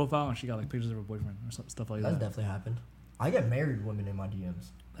look at her profile and she got like pictures of her boyfriend or stuff like That's that. definitely happened. I get married women in my DMs.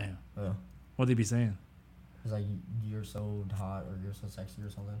 Damn. Yeah. What they be saying? It's like you're so hot or you're so sexy or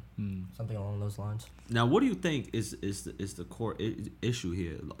something. Hmm. Something along those lines. Now, what do you think is the core issue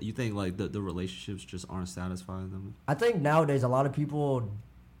here? You think like the relationships just aren't satisfying them? I think nowadays a lot of people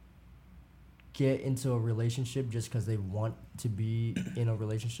get into a relationship just because they want to be in a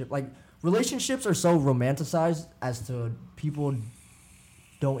relationship. Like relationships are so romanticized as to people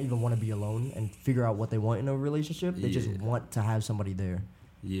don't even want to be alone and figure out what they want in a relationship. They just Yeah. want to have somebody there.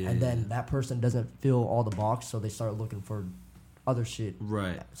 Yeah. And then that person doesn't fill all the box, so they start looking for other shit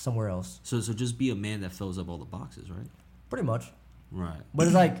Right. somewhere else. So just be a man that fills up all the boxes, right? Pretty much. Right. But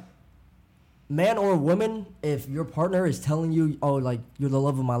it's like, man or woman, if your partner is telling you, oh, like, you're the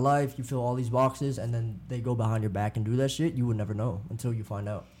love of my life, you fill all these boxes, and then they go behind your back and do that shit, you would never know until you find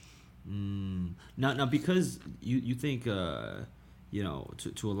out. Now, because you think, you know,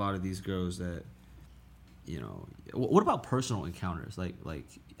 to a lot of these girls that, you know, what about personal encounters? Like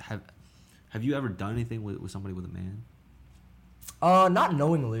have you ever done anything with somebody with a man? Not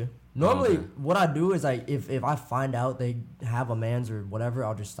knowingly. Normally, Okay. what I do is, like, if I find out they have a man's or whatever,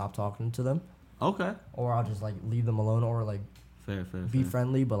 I'll just stop talking to them. Okay. Or I'll just, like, leave them alone or, like, Fair. be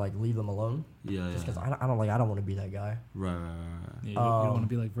friendly, but, like, leave them alone. Yeah, Just yeah. because I don't want to be that guy. Right. Yeah, you don't want to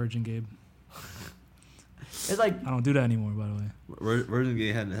be like Virgin Gabe. It's like, I don't do that anymore, by the way. Virgin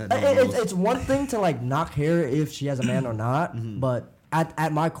Gay had no rules. it's one thing to like not care if she has a man or not, but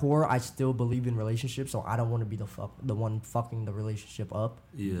at my core, I still believe in relationships, so I don't want to be the one fucking the relationship up.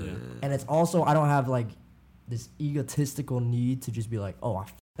 Yeah. And it's also I don't have like this egotistical need to just be like, oh,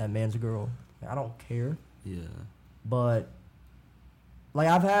 that man's a girl. Like, I don't care. Yeah. But like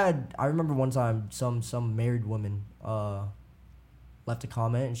I remember one time some married woman left a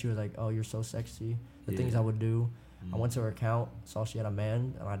comment and she was like, oh, you're so sexy. The things Yeah. I would do. I went to her account, saw she had a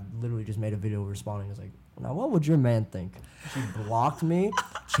man, and I literally just made a video responding. I was like, now what would your man think? She blocked me,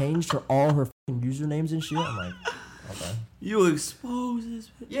 changed all her fucking usernames and shit. I'm like, okay. You expose this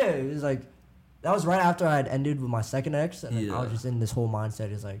bitch. Yeah, it was like, that was right after I had ended with my second ex, and then I was Yeah. just in this whole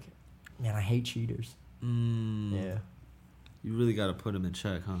mindset. It's like, man, I hate cheaters. Yeah. You really got to put them in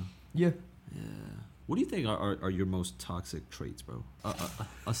check, huh? Yeah. Yeah. What do you think are your most toxic traits, bro?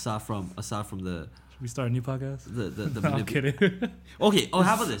 Aside from the Should we start a new podcast? the No, I'm kidding. Okay. Oh,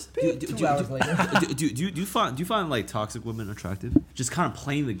 how about this? Two hours later. Do you find like toxic women attractive? Just kind of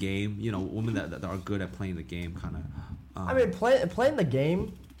playing the game, you know, women that are good at playing the game, kind of. I mean, playing the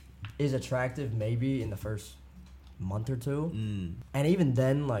game is attractive maybe in the first month or two. And even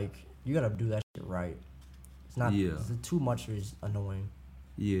then, like, you gotta do that shit right. It's not too much is annoying.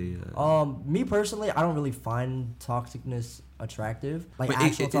 Yeah. Me personally, I don't really find toxicness attractive. Like but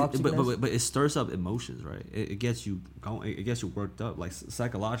actual toxicness. but it stirs up emotions, right? It gets you going. It gets you worked up. Like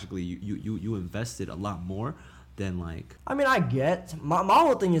psychologically, you invested a lot more than like. I mean, I get my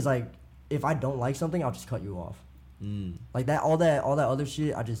whole thing is like, if I don't like something, I'll just cut you off. Like that, all that other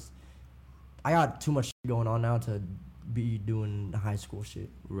shit. I got too much shit going on now to be doing the high school shit.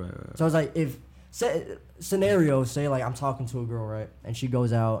 Right. So it's like if scenario, say like I'm talking to a girl, right, and she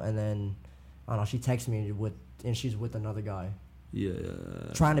goes out and then I don't know, she texts me and she's with another guy. Yeah.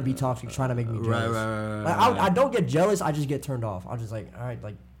 Trying to be toxic, trying to make me jealous. Right. Like, I don't get jealous. I just get turned off. I'm just like, all right,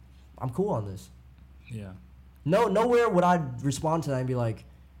 like I'm cool on this. Yeah. Nowhere would I respond to that and be like,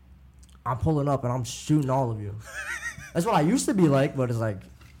 I'm pulling up and I'm shooting all of you. That's what I used to be like, but it's like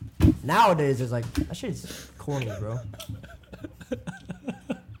nowadays it's like that shit's corny, bro.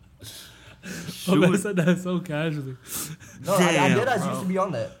 I said that so casually. No, I did. I used to be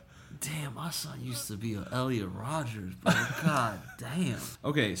on that. Damn, my son used to be a Elliot Rogers, bro. God damn.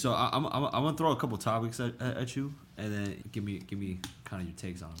 Okay, so I'm gonna throw a couple topics at you, and then give me kind of your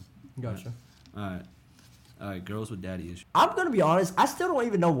takes on them. Gotcha. All right. Girls with daddy issues. I'm gonna be honest. I still don't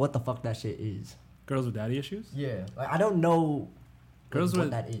even know what the fuck that shit is. Girls with daddy issues? Yeah, like I don't know Girls what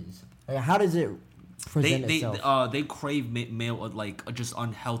with- that is. Like, how does it present itself? They crave male like just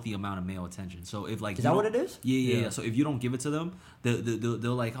unhealthy amount of male attention. So if like Is that what it is? Yeah. So if you don't give it to them,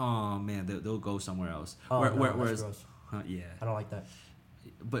 they'll like, oh man, they'll go somewhere else. Oh, no, that's Whereas, gross. yeah. I don't like that.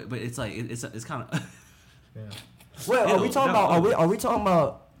 But it's like it's kind of Yeah. Wait, are we Ew, talking no. about? Are we talking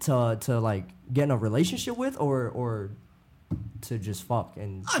about to like get in a relationship with, or to just fuck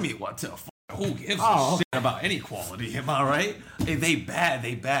and? I mean, what the fuck? Who gives Oh, a shit about any quality? Am I right? If they bad,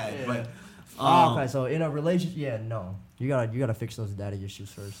 they bad. Yeah. But Okay, so in a relationship, yeah, no, you gotta fix those daddy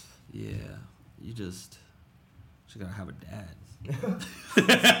issues first. yeah, you just gotta have a dad.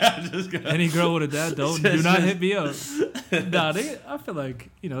 Any girl with a dad, do not hit me up. Nah, I feel like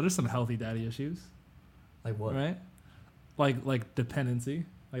there's some healthy daddy issues, Like what? right? Like dependency.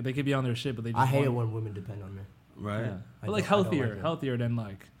 Like they could be on their shit, but they just I hate it want- when women depend on me. Right? Yeah. I But like don't like healthier, it. healthier than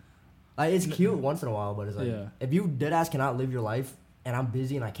like. Like it's cute once in a while, but it's like Yeah. if you dead ass cannot live your life and I'm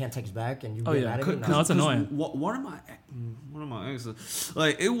busy and I can't text back and you Oh, get yeah. mad at me, No, it's annoying. One of my exes,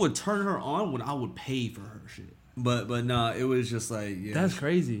 like it would turn her on when I would pay for her shit. But nah, it was just like yeah. That's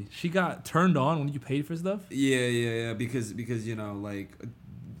crazy. She got turned on when you paid for stuff. Yeah. Because like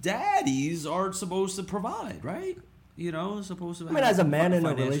daddies are supposed to provide, right? Supposed to. I mean, as a man in a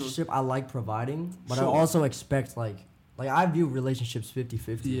financial- relationship, I like providing, but I Sure. also expect like I view relationships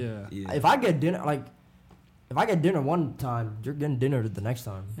 50-50. Yeah. Yeah. If I get dinner one time, you're getting dinner the next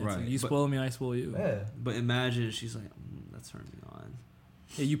time. It's Right, like, you but- spoil me, I spoil you. Yeah. But imagine she's like, that turned me on.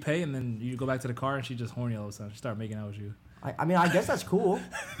 Yeah, you pay and then you go back to the car and she just horny all of a sudden. She start making out with you. I mean, I guess that's cool.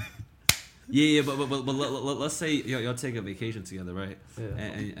 Yeah, but let's say y'all take a vacation together, right? Yeah.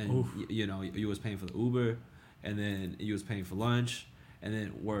 And you was paying for the Uber, and then you was paying for lunch, and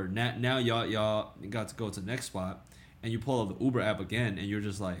then now y'all got to go to the next spot, and you pull up the Uber app again, and you're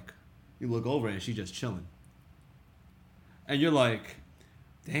just like, you look over and she just chilling, and you're like,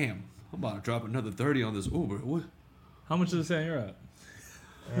 damn, I'm about to drop another 30 on this Uber. What? How much does it say on your app?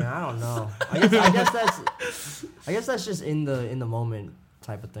 Man, I don't know. I guess that's just in the moment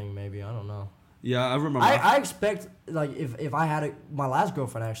type of thing. Maybe I don't know. Yeah, I remember. I expect like if I had my last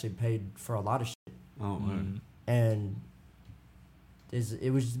girlfriend actually paid for a lot of shit, Oh, Mm. and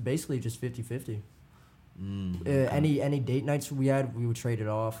it was basically just 50-50. okay. Any date nights we had, we would trade it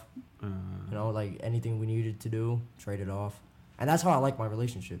off. Uh, Like anything we needed to do, trade it off, and that's how I like my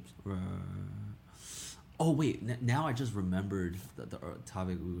relationships. Oh wait! Now I just remembered the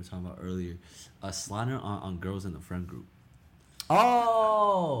topic we were talking about earlier. Sliding on girls in the friend group.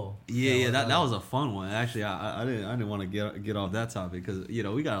 Oh. Yeah, that was a fun one. Actually, I didn't want to get off that topic because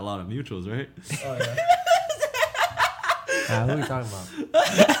we got a lot of mutuals, right? Oh yeah. Who are we talking about?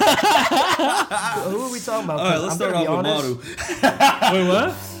 Who are we talking about? All right, let's I'm start gonna off be with honest. Maru. Wait,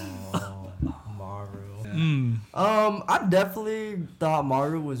 what? Maru. I definitely thought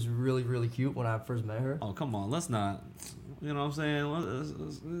Maru was really, really cute when I first met her. Oh come on, let's not. You know what I'm saying?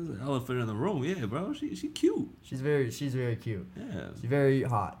 There's an elephant in the room. Yeah, bro, she cute. She's very cute. Yeah, She's very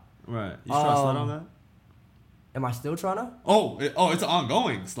hot. right. You trying to slide on that? Am I still trying to? It's an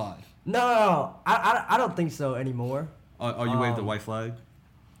ongoing slide. No. I don't think so anymore. Oh, you waved the white flag.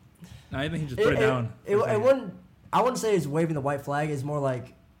 No, I think he just put it down. It wouldn't. I wouldn't say it's waving the white flag. It's more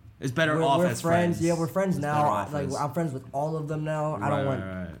like It's better we're, off we're as friends. Yeah, we're friends It's now. better off Like as- I'm friends with all of them now. I don't want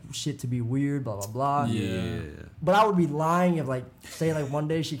right. shit to be weird. Blah blah blah. Yeah. But I would be lying if say one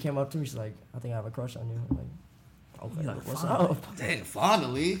day she came up to me. She's like, I think I have a crush on you. I'm like, okay, You're like, what's "Finally." up? Damn,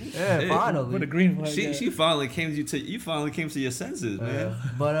 finally. Yeah, With a finally. green flag. She finally came to you finally came to your senses, man.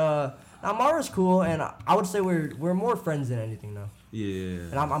 But now Mara's cool, and I would say we're more friends than anything now.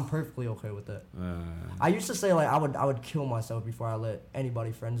 Yeah. And I'm perfectly okay with that. Uh, I used to say I would kill myself before I let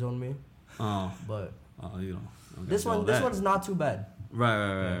anybody friend zone me, oh, but you know. don't this gotta do all this that. one's not too bad.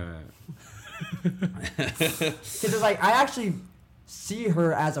 Right. Because it's I actually see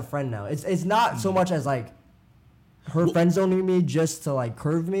her as a friend now. It's not so much as her friend zoning me just to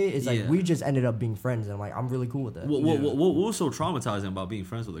curve me. It's Yeah. we just ended up being friends, and I'm really cool with that. What was so traumatizing about being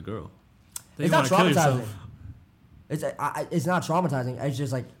friends with a girl? Then It's you not wanna kill traumatizing. yourself. It's not traumatizing. It's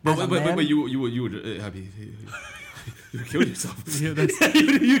just as a But man, you would happy. You killed yourself. Yeah, that's,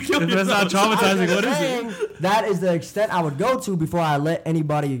 you killed if that's not yourself. traumatizing, I'm what is it? saying that is the extent I would go to before I let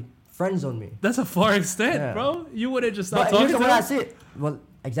anybody friend zone me. That's a far extent, Yeah. bro. You wouldn't just But stop talking here's to the way I them? see it. Well,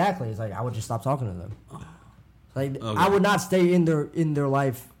 exactly. It's I would just stop talking to them. Okay. I would not stay in their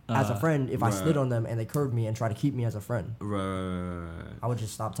life as a friend if I right. slid on them and they curved me and tried to keep me as a friend. Right. I would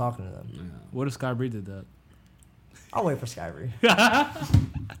just stop talking to them. Yeah. What if Sky Bree did that? I'll wait for Skyrie.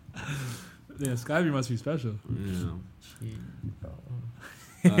 Yeah, Sky Bree must be special. Yeah. She,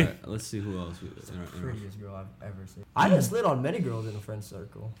 All right. Let's see who else. prettiest girl I've ever seen. I didn't slid on many girls in a friend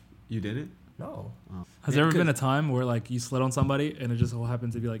circle. You did it? No. Has there ever been a time where you slid on somebody and it just so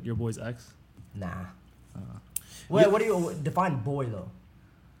happened to be your boy's ex? Nah. Wait, what do you define boy though?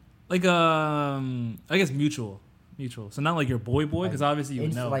 I guess mutual. So not your boy because obviously you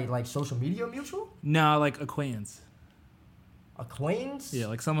would know. Like social media mutual? No, acquaintance. Acquaintance? Yeah,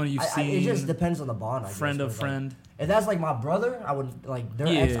 like someone you've seen. It just depends on the bond. I guess, friend of but, like, friend. if that's like my brother, I would like their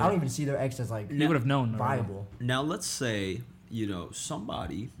ex. I don't even see their ex as like You would have known. Already. viable. Now let's say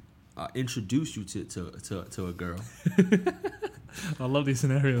somebody introduced you to a girl. I love these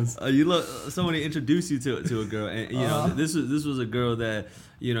scenarios. Somebody introduced you to a girl, and this was a girl that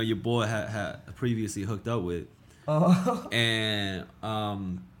your boy had previously hooked up with, and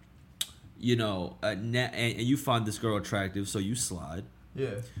and you find this girl attractive, so you slide.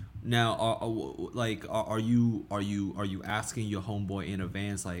 Yeah. Now, are you asking your homeboy in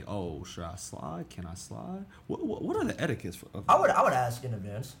advance, like, oh, should I slide? Can I slide? What are the etiquettes for? I would ask in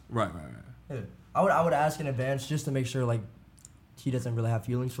advance. Right. Yeah. I would ask in advance just to make sure like he doesn't really have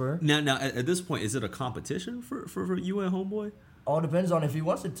feelings for her. Now at this point, is it a competition for you and homeboy? All depends on if he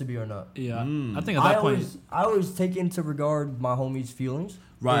wants it to be or not. Yeah, I think at that point, I always take into regard my homie's feelings.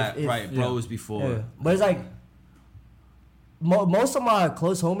 Right, bros before. Yeah. But it's like most of my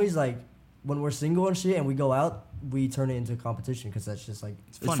close homies, like when we're single and shit, and we go out, we turn it into a competition because that's just like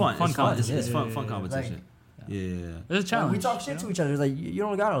it's fun competition. It's fun competition. Like, yeah. It's a challenge. We talk shit to each other. It's like you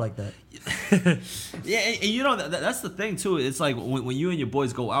don't got it like that. Yeah, and that's the thing too. It's like when you and your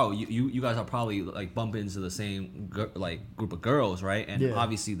boys go out, you guys are probably like bump into the same group of girls, right? And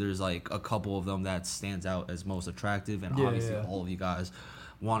obviously there's like a couple of them that stands out as most attractive, and obviously all of you guys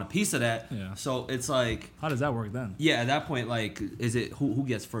want a piece of that. Yeah. So it's like, how does that work then? Yeah, at that point, like, is it who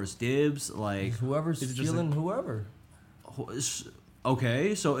gets first dibs? Like whoever's feeling whoever.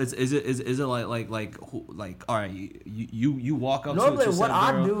 Okay, so is it like all right, you walk up. Normally, to what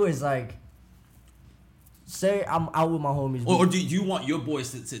I do is like, say I'm out with my homies, or do you want your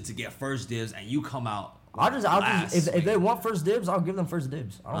boys to get first dibs and you come out? I'll just if they want first dibs, I'll give them first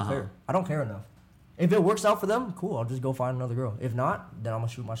dibs. I don't care. I don't care enough. If it works out for them, cool. I'll just go find another girl. If not, then I'm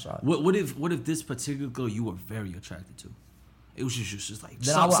gonna shoot my shot. What if this particular girl you were very attracted to? It was just like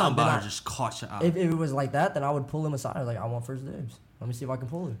somebody just caught your eye. If it was like that, then I would pull him aside. Like, I want first dibs. Let me see if I can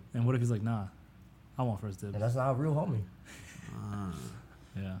pull it. And what if he's like, nah, I want first dibs. And that's not a real homie.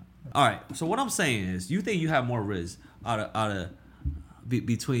 Yeah. All right. So what I'm saying is, you think you have more riz out of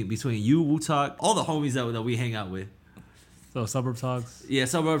between you, Wu Talk, all the homies that we hang out with. So suburb talks. Yeah,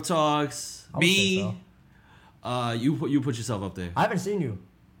 suburb talks. Me. So. You put yourself up there. I haven't seen you.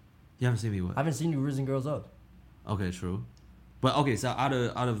 You haven't seen me what? I haven't seen you rizzing girls up. Okay, true. But okay, so out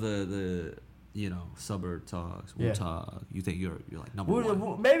of the suburb talks, Wu Talk, you think you're like number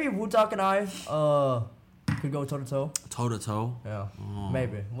one? Maybe Wu Talk and I could go toe to toe. Toe to toe. Yeah,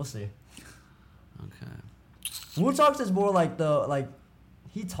 maybe we'll see. Okay. Wu Talks is more like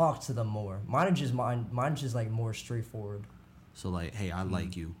he talks to them more. Mine is just like more straightforward. So like, hey, I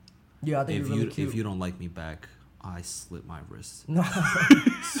like you. Yeah, I think you're really cute. If you don't like me back, I slit my wrist. No,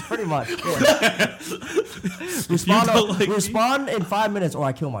 pretty much. Yeah. Respond in 5 minutes, or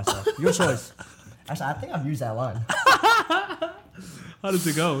I kill myself. Your choice. Actually, I think I've used that line. How does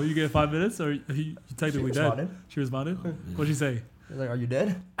it go? You get 5 minutes, or you technically dead? She responded. What'd she say? She was like, "Are you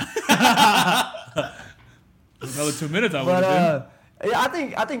dead?" Another 2 minutes. I would have been.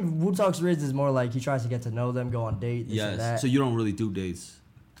 Yeah, I think Wu Talk's Riz is more like he tries to get to know them, go on dates. Yes. And that. So you don't really do dates.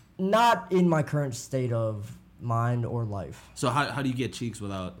 Not in my current state of mind or life. So how do you get cheeks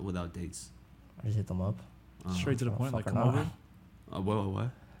without dates? I just hit them up. Straight to the point, like come over. What?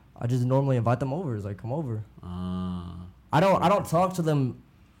 I just normally invite them over. It's like, come over. I don't talk to them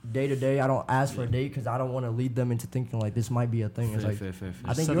day to day. I don't ask for a date because I don't want to lead them into thinking like this might be a thing. It's fair.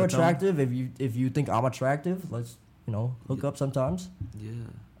 I think you're attractive. If you think I'm attractive, let's hook up sometimes. Yeah.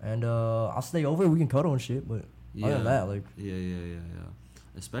 And I'll stay over. We can cuddle and shit. But other than that, like yeah.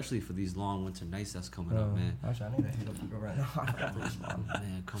 Especially for these long winter nights that's coming up, man. Actually, I need to hit up the girl right now.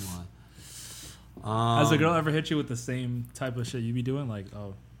 Man, come on. Has a girl ever hit you with the same type of shit you be doing? Like,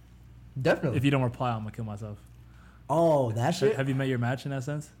 oh, definitely. If you don't reply, I'm gonna kill myself. Oh, that shit. Have you met your match in that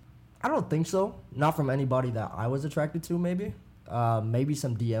sense? I don't think so. Not from anybody that I was attracted to. Maybe, maybe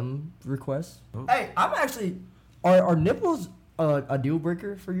some DM requests. Oh. Hey, I'm actually. Are nipples a deal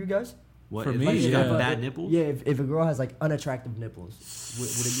breaker for you guys? What, for if me, she got bad nipples? Yeah, if a girl has like unattractive nipples, would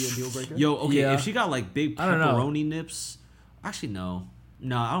it be a deal breaker? Yo, okay, if she got like big pepperoni nips, actually no,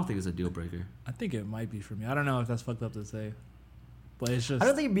 I don't think it's a deal breaker. I think it might be for me. I don't know if that's fucked up to say, but it's just. I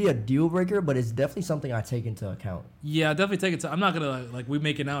don't think it'd be a deal breaker, but it's definitely something I take into account. Yeah, I definitely take it. I'm not gonna like we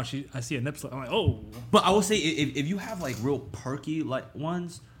make it now. I see a nip, I'm like, oh. But I will say if you have like real perky like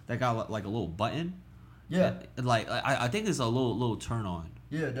ones that got like a little button, yeah, like I think it's a little turn on.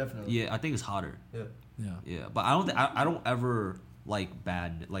 Yeah, definitely. Yeah, I think it's hotter. Yeah. But I don't ever like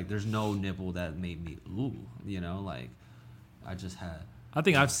bad. Like, there's no nipple that made me ooh. Like, I just had. I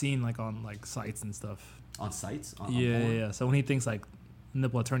think I've seen like on like sites and stuff. on sites. On yeah, porn? yeah. So when he thinks like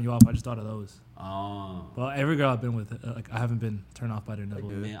nipple will turn you off, I just thought of those. Oh. Well, every girl I've been with, like I haven't been turned off by their nipple.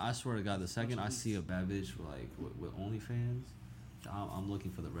 Man, I swear to God, the second I see a bad bitch with OnlyFans, I'm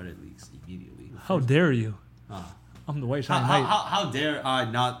looking for the Reddit leaks immediately. How dare you? Huh. I'm the white shiny knight. How dare I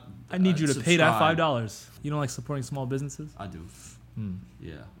not? I need you to pay that subscribe? $5. You don't like supporting small businesses? I do. Hmm.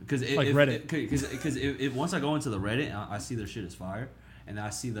 Yeah, because Like Reddit. Because if once I go into the Reddit, and I see their shit is fire, and I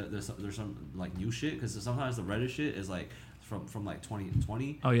see that there's some like new shit. Because sometimes the Reddit shit is like from like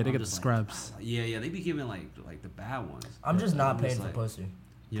 2020. Oh yeah, they I'm get the just scrubs. Like, yeah, they be giving like the bad ones. I'm just not I'm paying for like, pussy.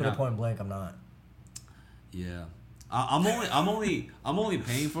 you're Put a not- point blank, I'm not. Yeah, I'm only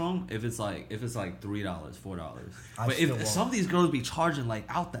paying for them if it's like $3, $4. I But still if won't. some of these girls be charging like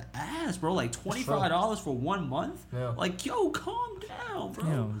out the ass, bro, like $25 for 1 month, Yeah. like yo, calm down, bro.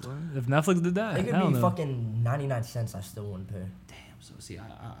 Damn, if Netflix did that, It could hell be no. fucking 99 cents, I still wouldn't pay. Damn. So see,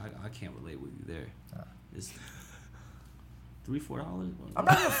 I can't relate with you there. Nah. It's $3-4. I'm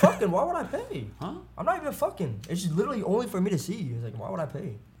not even fucking. Why would I pay? Huh? I'm not even fucking. It's just literally only for me to see. It's like, why would I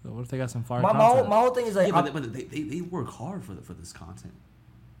pay? So what if they got some fire My content? whole thing is like, Yeah, but they work hard for this content.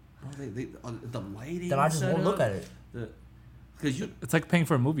 Bro, they the lighting. then I just won't look at it. Because you, It's like paying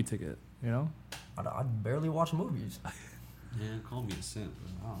for a movie ticket, you know? I barely watch movies. man, call me a simp.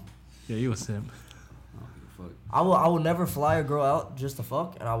 Bro. Yeah, you a simp. I don't give a fuck. I will never fly a girl out just to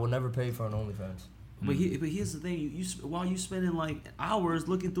fuck, and I will never pay for an OnlyFans. But here's the thing: while you spending like hours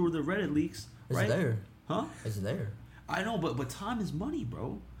looking through the Reddit leaks, It's right? there. Huh? It's there. I know, but time is money,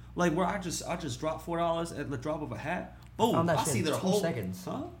 bro. Like where I just drop $4 at the drop of a hat. Boom! Found that I shit see in their 2 whole seconds.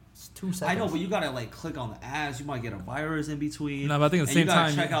 Huh? It's 2 seconds. I know, but you gotta like click on the ads. You might get a virus in between. No, but I think at the and same you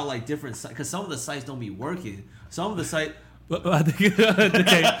gotta time, check out like different sites because some of the sites don't be working. Some of the site. But I think,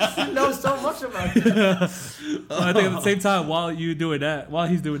 okay. You know so much about it. I think at the same time, while he's doing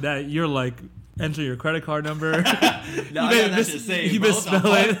that, you're like entering your credit card number. No, I got that shit saved, you bro. misspell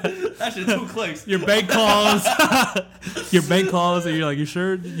it. That shit 2 clicks. Your bank calls. And you're like, you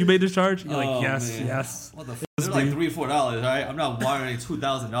sure you made this charge? You're like, yes, man. yes. What the? They're like $3-4, right? I'm not wiring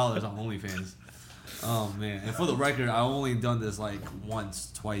 $2,000 on OnlyFans. Oh man! And for the record, I only done this like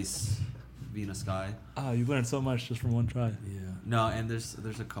once, twice. Venus Sky. Ah, you learned so much just from one try. Yeah. No, and there's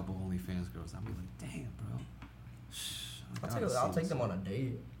a couple OnlyFans girls. I'm like, damn, bro. Shh, I'll take them on a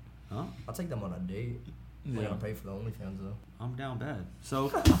date. Huh? I'll take them on a date. I'm Yeah. gonna pay for the OnlyFans though. I'm down bad. So,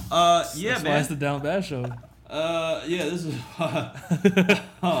 yeah, That's why it's the man. Down Bad Show. Yeah, this is.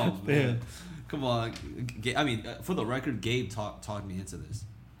 Oh man, Damn. come on. I mean, for the record, Gabe talked me into this,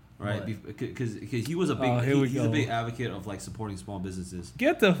 right? What? Because he was a big he's a big advocate of like supporting small businesses.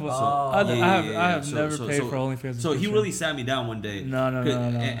 Get the fuck. I have never paid for OnlyFans. So he really sat me down one day. No.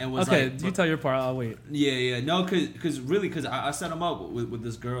 And was okay, like, you tell your part. I'll wait. Yeah. No, because I set him up with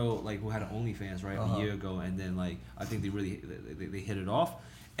this girl like who had an OnlyFans right a year ago, and then like I think they hit it off,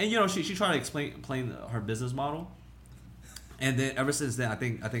 and you know she tried to explain her business model, and then ever since then I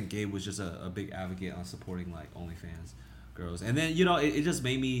think Gabe was just a big advocate on supporting like OnlyFans girls, and then you know it just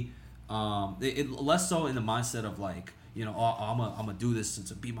made me less so in the mindset of like, you know, oh, I'm gonna do this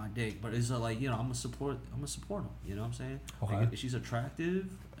to be my dick, but it's like, you know, I'm gonna support them. You know what I'm saying? Okay. Like, she's attractive.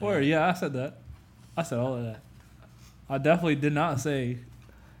 Or yeah, I said that. I said all of that. I definitely did not say.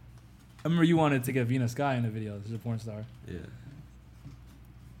 I remember you wanted to get Venus Sky in the video. She's a porn star. Yeah.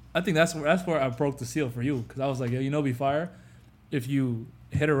 I think that's where I broke the seal for you, because I was like, yo, be fire if you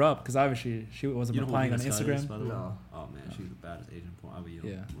hit her up, because obviously she wasn't You know who replying on Venus Sky is, Instagram. by the way? No. Oh man, she's the baddest Asian porn. I mean, you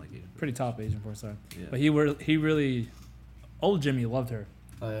don't Yeah. like Asian. Pretty top Asian porn star. Yeah. But he really, old Jimmy loved her.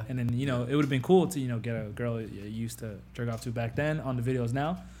 Oh yeah. And then, you know, it would have been cool to, you know, get a girl you used to jerk off to back then on the videos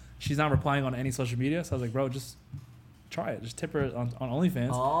now. She's not replying on any social media. So I was like, bro, just try it. Just tip her on OnlyFans.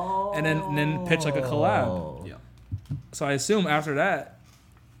 Oh. And then pitch like a collab. Yeah. So I assume after that,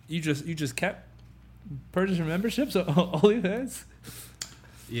 you just kept purchasing memberships on OnlyFans.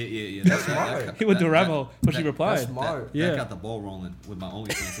 Yeah. That's smart. He went to Remo, but she That's replied. smart. Yeah. That got the ball rolling with my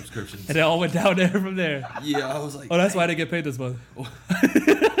OnlyFans subscriptions. And it all went down there from there. Yeah, I was like, Oh, that's why I didn't get paid this month.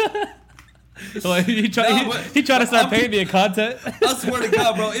 So he No, tried but- he tried to start paying me in content. I swear to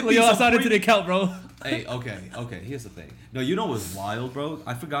God, bro. It Well, yo, I signed into the account, bro. Hey, okay. Here's the thing. No, you know what's wild, bro?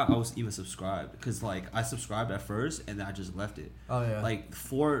 I forgot I was even subscribed because like I subscribed at first and then I just left it. Oh yeah. Like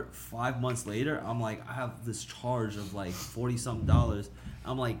 4-5 months later, I'm like, I have this charge of like $40-something.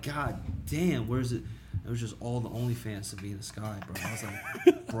 I'm like, God damn, where's it? It was just all the OnlyFans to be in the sky, bro. I was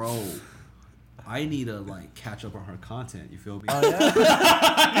like, bro, I need to like catch up on her content. You feel me? Oh yeah.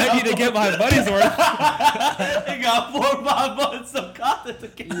 I need to get my money's worth. It got 4 or 5 months of content to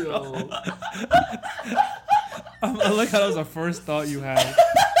catch up. Yo. I like how that was the first thought you had.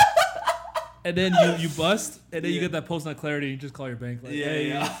 and then you bust, and then you get that post on Clarity. You just call your bank. Like, hey,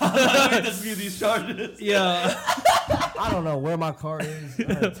 Dispute these charges. yeah. I don't know where my card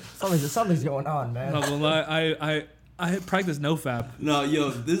is. Something's going on, man. I'm not gonna lie. I practice no fap. No,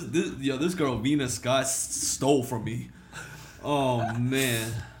 this girl Venus Scott stole from me. Oh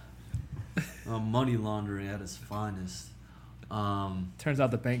man, money laundering at its finest. Turns out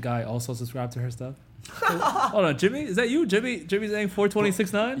the bank guy also subscribed to her stuff. Hold on, Jimmy, is that you? Jimmy's saying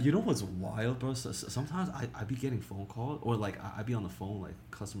 42069. You know what's wild, bro? Sometimes I be getting phone calls or like I be on the phone like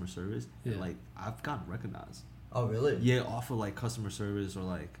customer service and like I've gotten recognized. Oh really? Yeah, off of like customer service or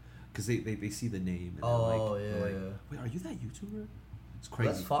like because they see the name. And they're like, wait, are you that YouTuber? It's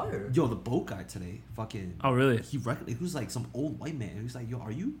crazy. That's fire. Yo, the boat guy today, fucking. Oh really? He was like some old white man. He was like, yo,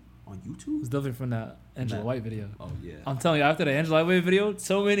 are you on YouTube? It's definitely from that Angela White video. Oh yeah. I'm telling you, after the Angela White video,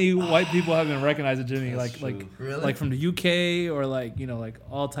 so many white people have been recognizing Jimmy, That's like true. Really? like from the UK or like like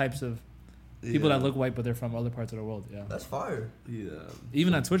all types of people that look white but they're from other parts of the world. Yeah. That's fire. Yeah.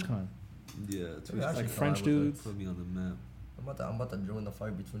 Even at TwitchCon. Yeah. Like French dudes. Put me on the map. I'm about to join the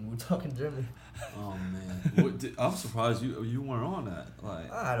fight between Wu-Talk and Jimmy. Oh man, I'm surprised you weren't on that.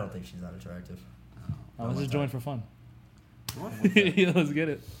 Like, I don't think she's that attractive. Let's just join for fun. what? Yeah, let's get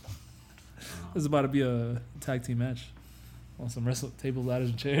it. This is about to be a tag team match. On some wrestle tables, ladders,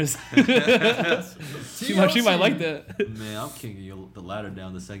 and chairs. she might like that. Man, I'm kicking the ladder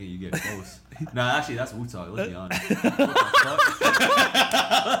down the second you get close. Nah, actually, that's Wu-Talk. Let's be honest. What the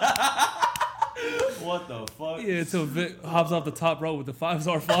fuck? What the fuck? Yeah, until Vic hops off the top rope with the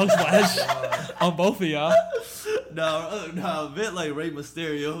 5-star frog splash on both of y'all. Nah, a bit like Rey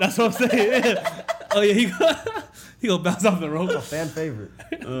Mysterio. That's what I'm saying. Yeah. Oh yeah, he gonna bounce off the rope. A fan favorite.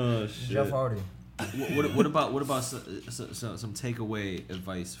 Oh shit. Jeff Hardy. What about some takeaway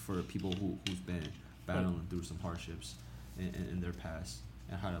advice for people who's been battling through some hardships in their past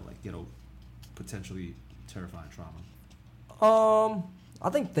and how to like get over potentially terrifying trauma? I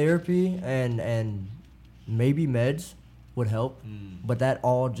think therapy and maybe meds would help, but that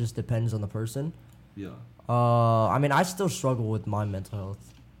all just depends on the person. Yeah. I mean, I still struggle with my mental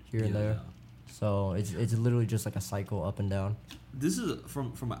health here and there, so it's literally just like a cycle up and down. This is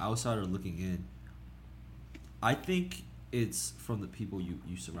from an outsider looking in. I think it's from the people you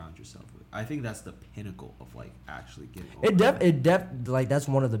surround yourself with. I think that's the pinnacle of like actually getting over Like that's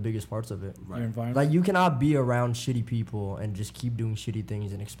one of the biggest parts of it. right. Your environment. Like you cannot be around shitty people and just keep doing shitty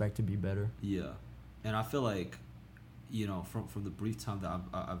things and expect to be better. Yeah, and I feel like, from the brief time that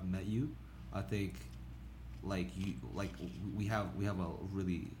I've met you, I think, we have a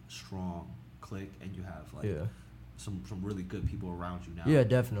really strong clique, and you have like some really good people around you now. Yeah,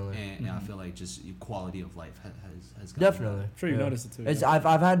 definitely. And I feel like just your quality of life has gotten Definitely. better. I'm sure you noticed it too. It's yeah.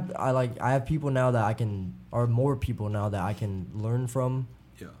 I have people now that I can, or more people now that I can learn from,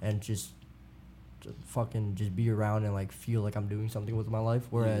 and just fucking just be around and like feel like I'm doing something with my life.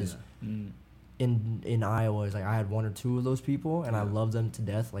 Whereas in Iowa, it's like I had one or two of those people, and I loved them to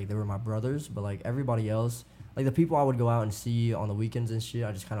death. Like they were my brothers, but like everybody else, like the people I would go out and see on the weekends and shit,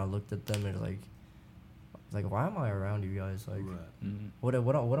 I just kind of looked at them and like, why am I around you guys? Like, what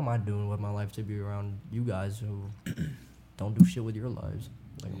am I doing with my life to be around you guys who don't do shit with your lives?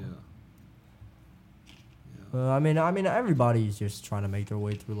 Like, I mean, everybody's just trying to make their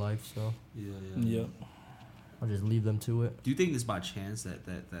way through life, so Yeah. I'll just leave them to it. Do you think it's by chance that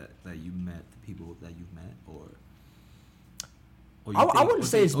you met the people that you've met, or I wouldn't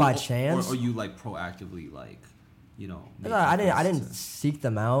say it's by chance. Or you like proactively like, I didn't seek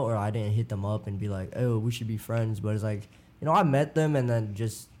them out, or I didn't hit them up and be like, oh, we should be friends. But it's like, I met them, and then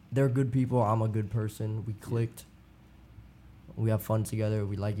just they're good people. I'm a good person. We clicked. We have fun together.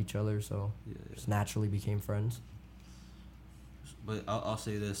 We like each other, so just naturally became friends. But I'll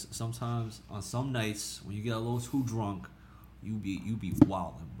say this: sometimes on some nights when you get a little too drunk, you be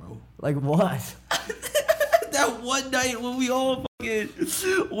wilding, bro. Like what? That one night when we all fucking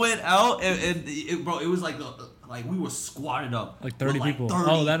went out and it was like we were squatted up like 30 with people.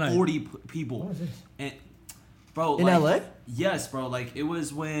 30, that night 40 people. What was this? And bro, In like, LA? Yes, bro. Like it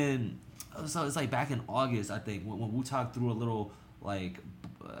was when it's like back in August, I think, when Wu-Talk threw a little like.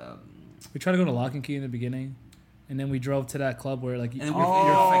 we tried to go to Lock and Key in the beginning, and then we drove to that club where like And then you're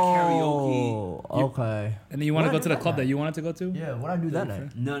like karaoke. Okay. and then you want to What go to did I the do club that that you wanted to go to. Yeah, what'd I do that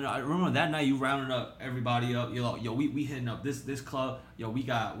night? No, I remember that night you rounded up everybody up. You're like, yo, we hitting up this club. Yo, we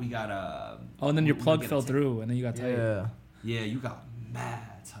got Oh, and then your we plug get fell a ticket. through, and then you got tight. Yeah. Yeah, you got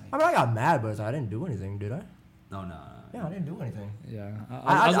mad tight. I mean, I got mad, but I didn't do anything, did I? No. Yeah, I didn't do anything. Yeah,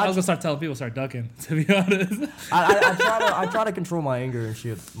 I I was gonna start telling people start ducking. To be honest, I try to control my anger and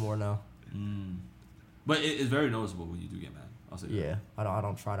shit more now. But it's very noticeable when you do get mad. I'll say that. Yeah, I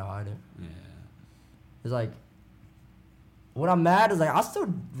don't try to hide it. Yeah. It's like when I'm mad, it's like I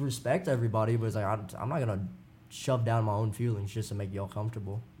still respect everybody, but it's like I'm not gonna shove down my own feelings just to make y'all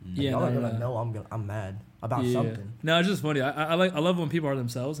comfortable. Like, Yeah, y'all are no, gonna no. know I'm mad about Yeah. something. No, it's just funny. I love when people are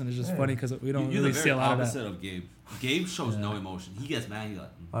themselves, and it's just Yeah. funny because we don't You're really the see a very lot of that. opposite of Gabe. Gabe shows Yeah. no emotion. He gets mad. He's like,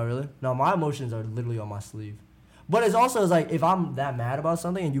 Oh really? No, my emotions are literally on my sleeve. But it's also it's like if I'm that mad about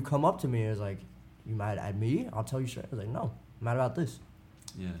something and you come up to me and it's like, you mad at me? I'll tell you straight. I was like, no, I'm mad about this.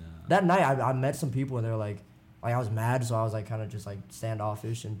 yeah. That night I met some people and they were like I was mad, so I was like kind of just like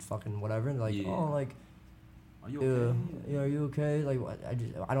standoffish and fucking whatever. And like, Yeah. oh, like, Are you okay? yeah, are you okay? Like,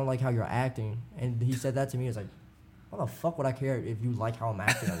 I don't like how you're acting. And he said that to me. It's like, why the fuck would I care if you like how I'm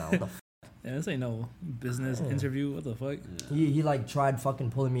acting or not? What the Yeah, this ain't no business Yeah. interview. What the fuck? Yeah. He like tried fucking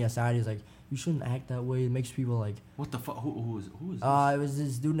pulling me aside. He's like, you shouldn't act that way. It makes people like. What the fuck? Who is this? It was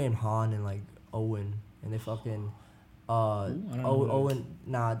this dude named Han and like Owen, and they fucking. I don't know who that Owen,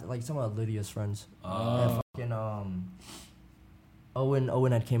 nah, like some of Lydia's friends. Oh. And fucking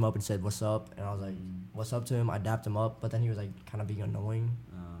Owen had came up and said what's up, and I was like, what's up to him. I dapped him up, but then he was like kind of being annoying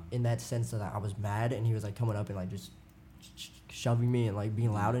in that sense that I was mad, and he was like coming up and like just shoving me and like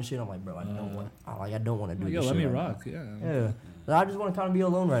being loud and shit. I'm like, bro, I don't want to do Like, this yo, let shit me right rock. Yeah. now. Yeah. But I just want to kind of be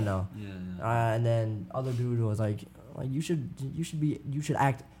alone right now. Yeah. And then other dude was like you should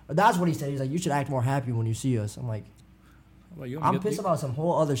act. That's what he said. He's like, you should act more happy when you see us. I'm like, Like, you I'm pissed about some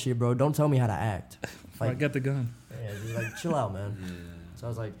whole other shit, bro. Don't tell me how to act. I get the gun. Yeah, dude, like chill out, man. Yeah. So I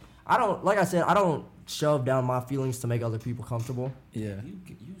was like, I don't shove down my feelings to make other people comfortable. Yeah.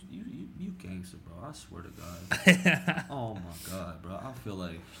 You gangster, bro. I swear to God. Oh my God, bro. I feel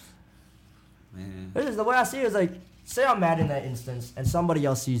like, man. This is the way I see it is like, say I'm mad in that instance, and somebody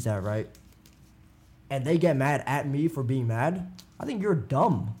else sees that, right? And they get mad at me for being mad. I think you're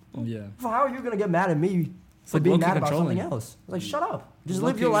dumb. Yeah. How are you gonna get mad at me for like being low-key mad about controlling. something else? Like, shut up. Just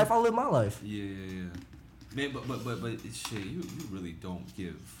Low-key- live your life. I'll live my life. Yeah. Man, but shit, you really don't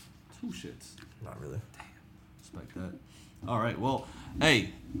give two shits. Not really. Respect that. All right, well, hey,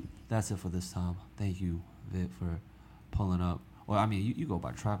 that's it for this time. Thank you, Vit, for pulling up. Well, I mean, you go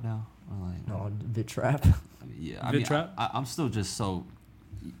by Trap now? Or like, No, Vit Trap. I mean, yeah, I Vit mean, Trap? I'm still just so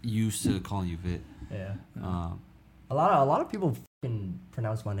used to calling you Vit. Yeah. Um, A lot of people fucking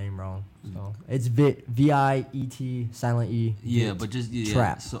pronounce my name wrong. So it's Vit, V-I-E-T, silent E. yeah, Vit. but just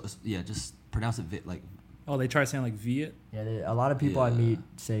Trap. So yeah, just pronounce it Vit. Like, Oh, they try saying like V it. Yeah, a lot of people I Yeah. meet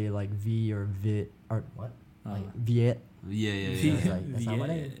say like V or Vit or what? Like Oh. Viet. yeah. It's like, that's not my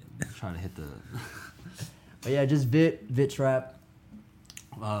name. Trying to hit the But yeah, just Vit Trap.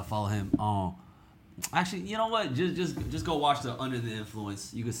 follow him. Actually, you know what? Just go watch the Under the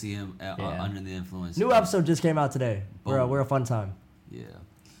Influence. You can see him at, Yeah. Under the Influence. New episode just came out today. Boom. We're a fun time. Yeah,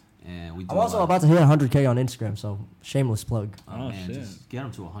 and we. Do I'm a also lot. about to hit 100K on Instagram, so shameless plug. Oh, Oh, man, shit. just get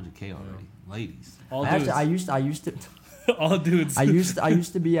him to 100K already, ladies. All I dudes. used to All dudes. I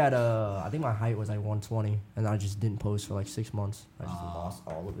used to be at I think my height was like 120, and I just didn't post for like 6 months. I just lost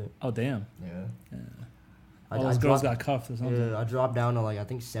all of it. Oh damn. Yeah. All those girls dropped- got cuffed or something. Yeah, I dropped down to like I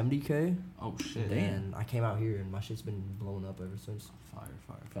think 70K. Oh shit! Damn. And I came out here and my shit's been blowing up ever since. Fire.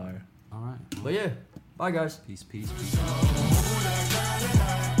 Fire. All right. But yeah, bye guys. Peace. Who that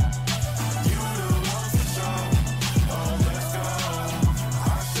got it?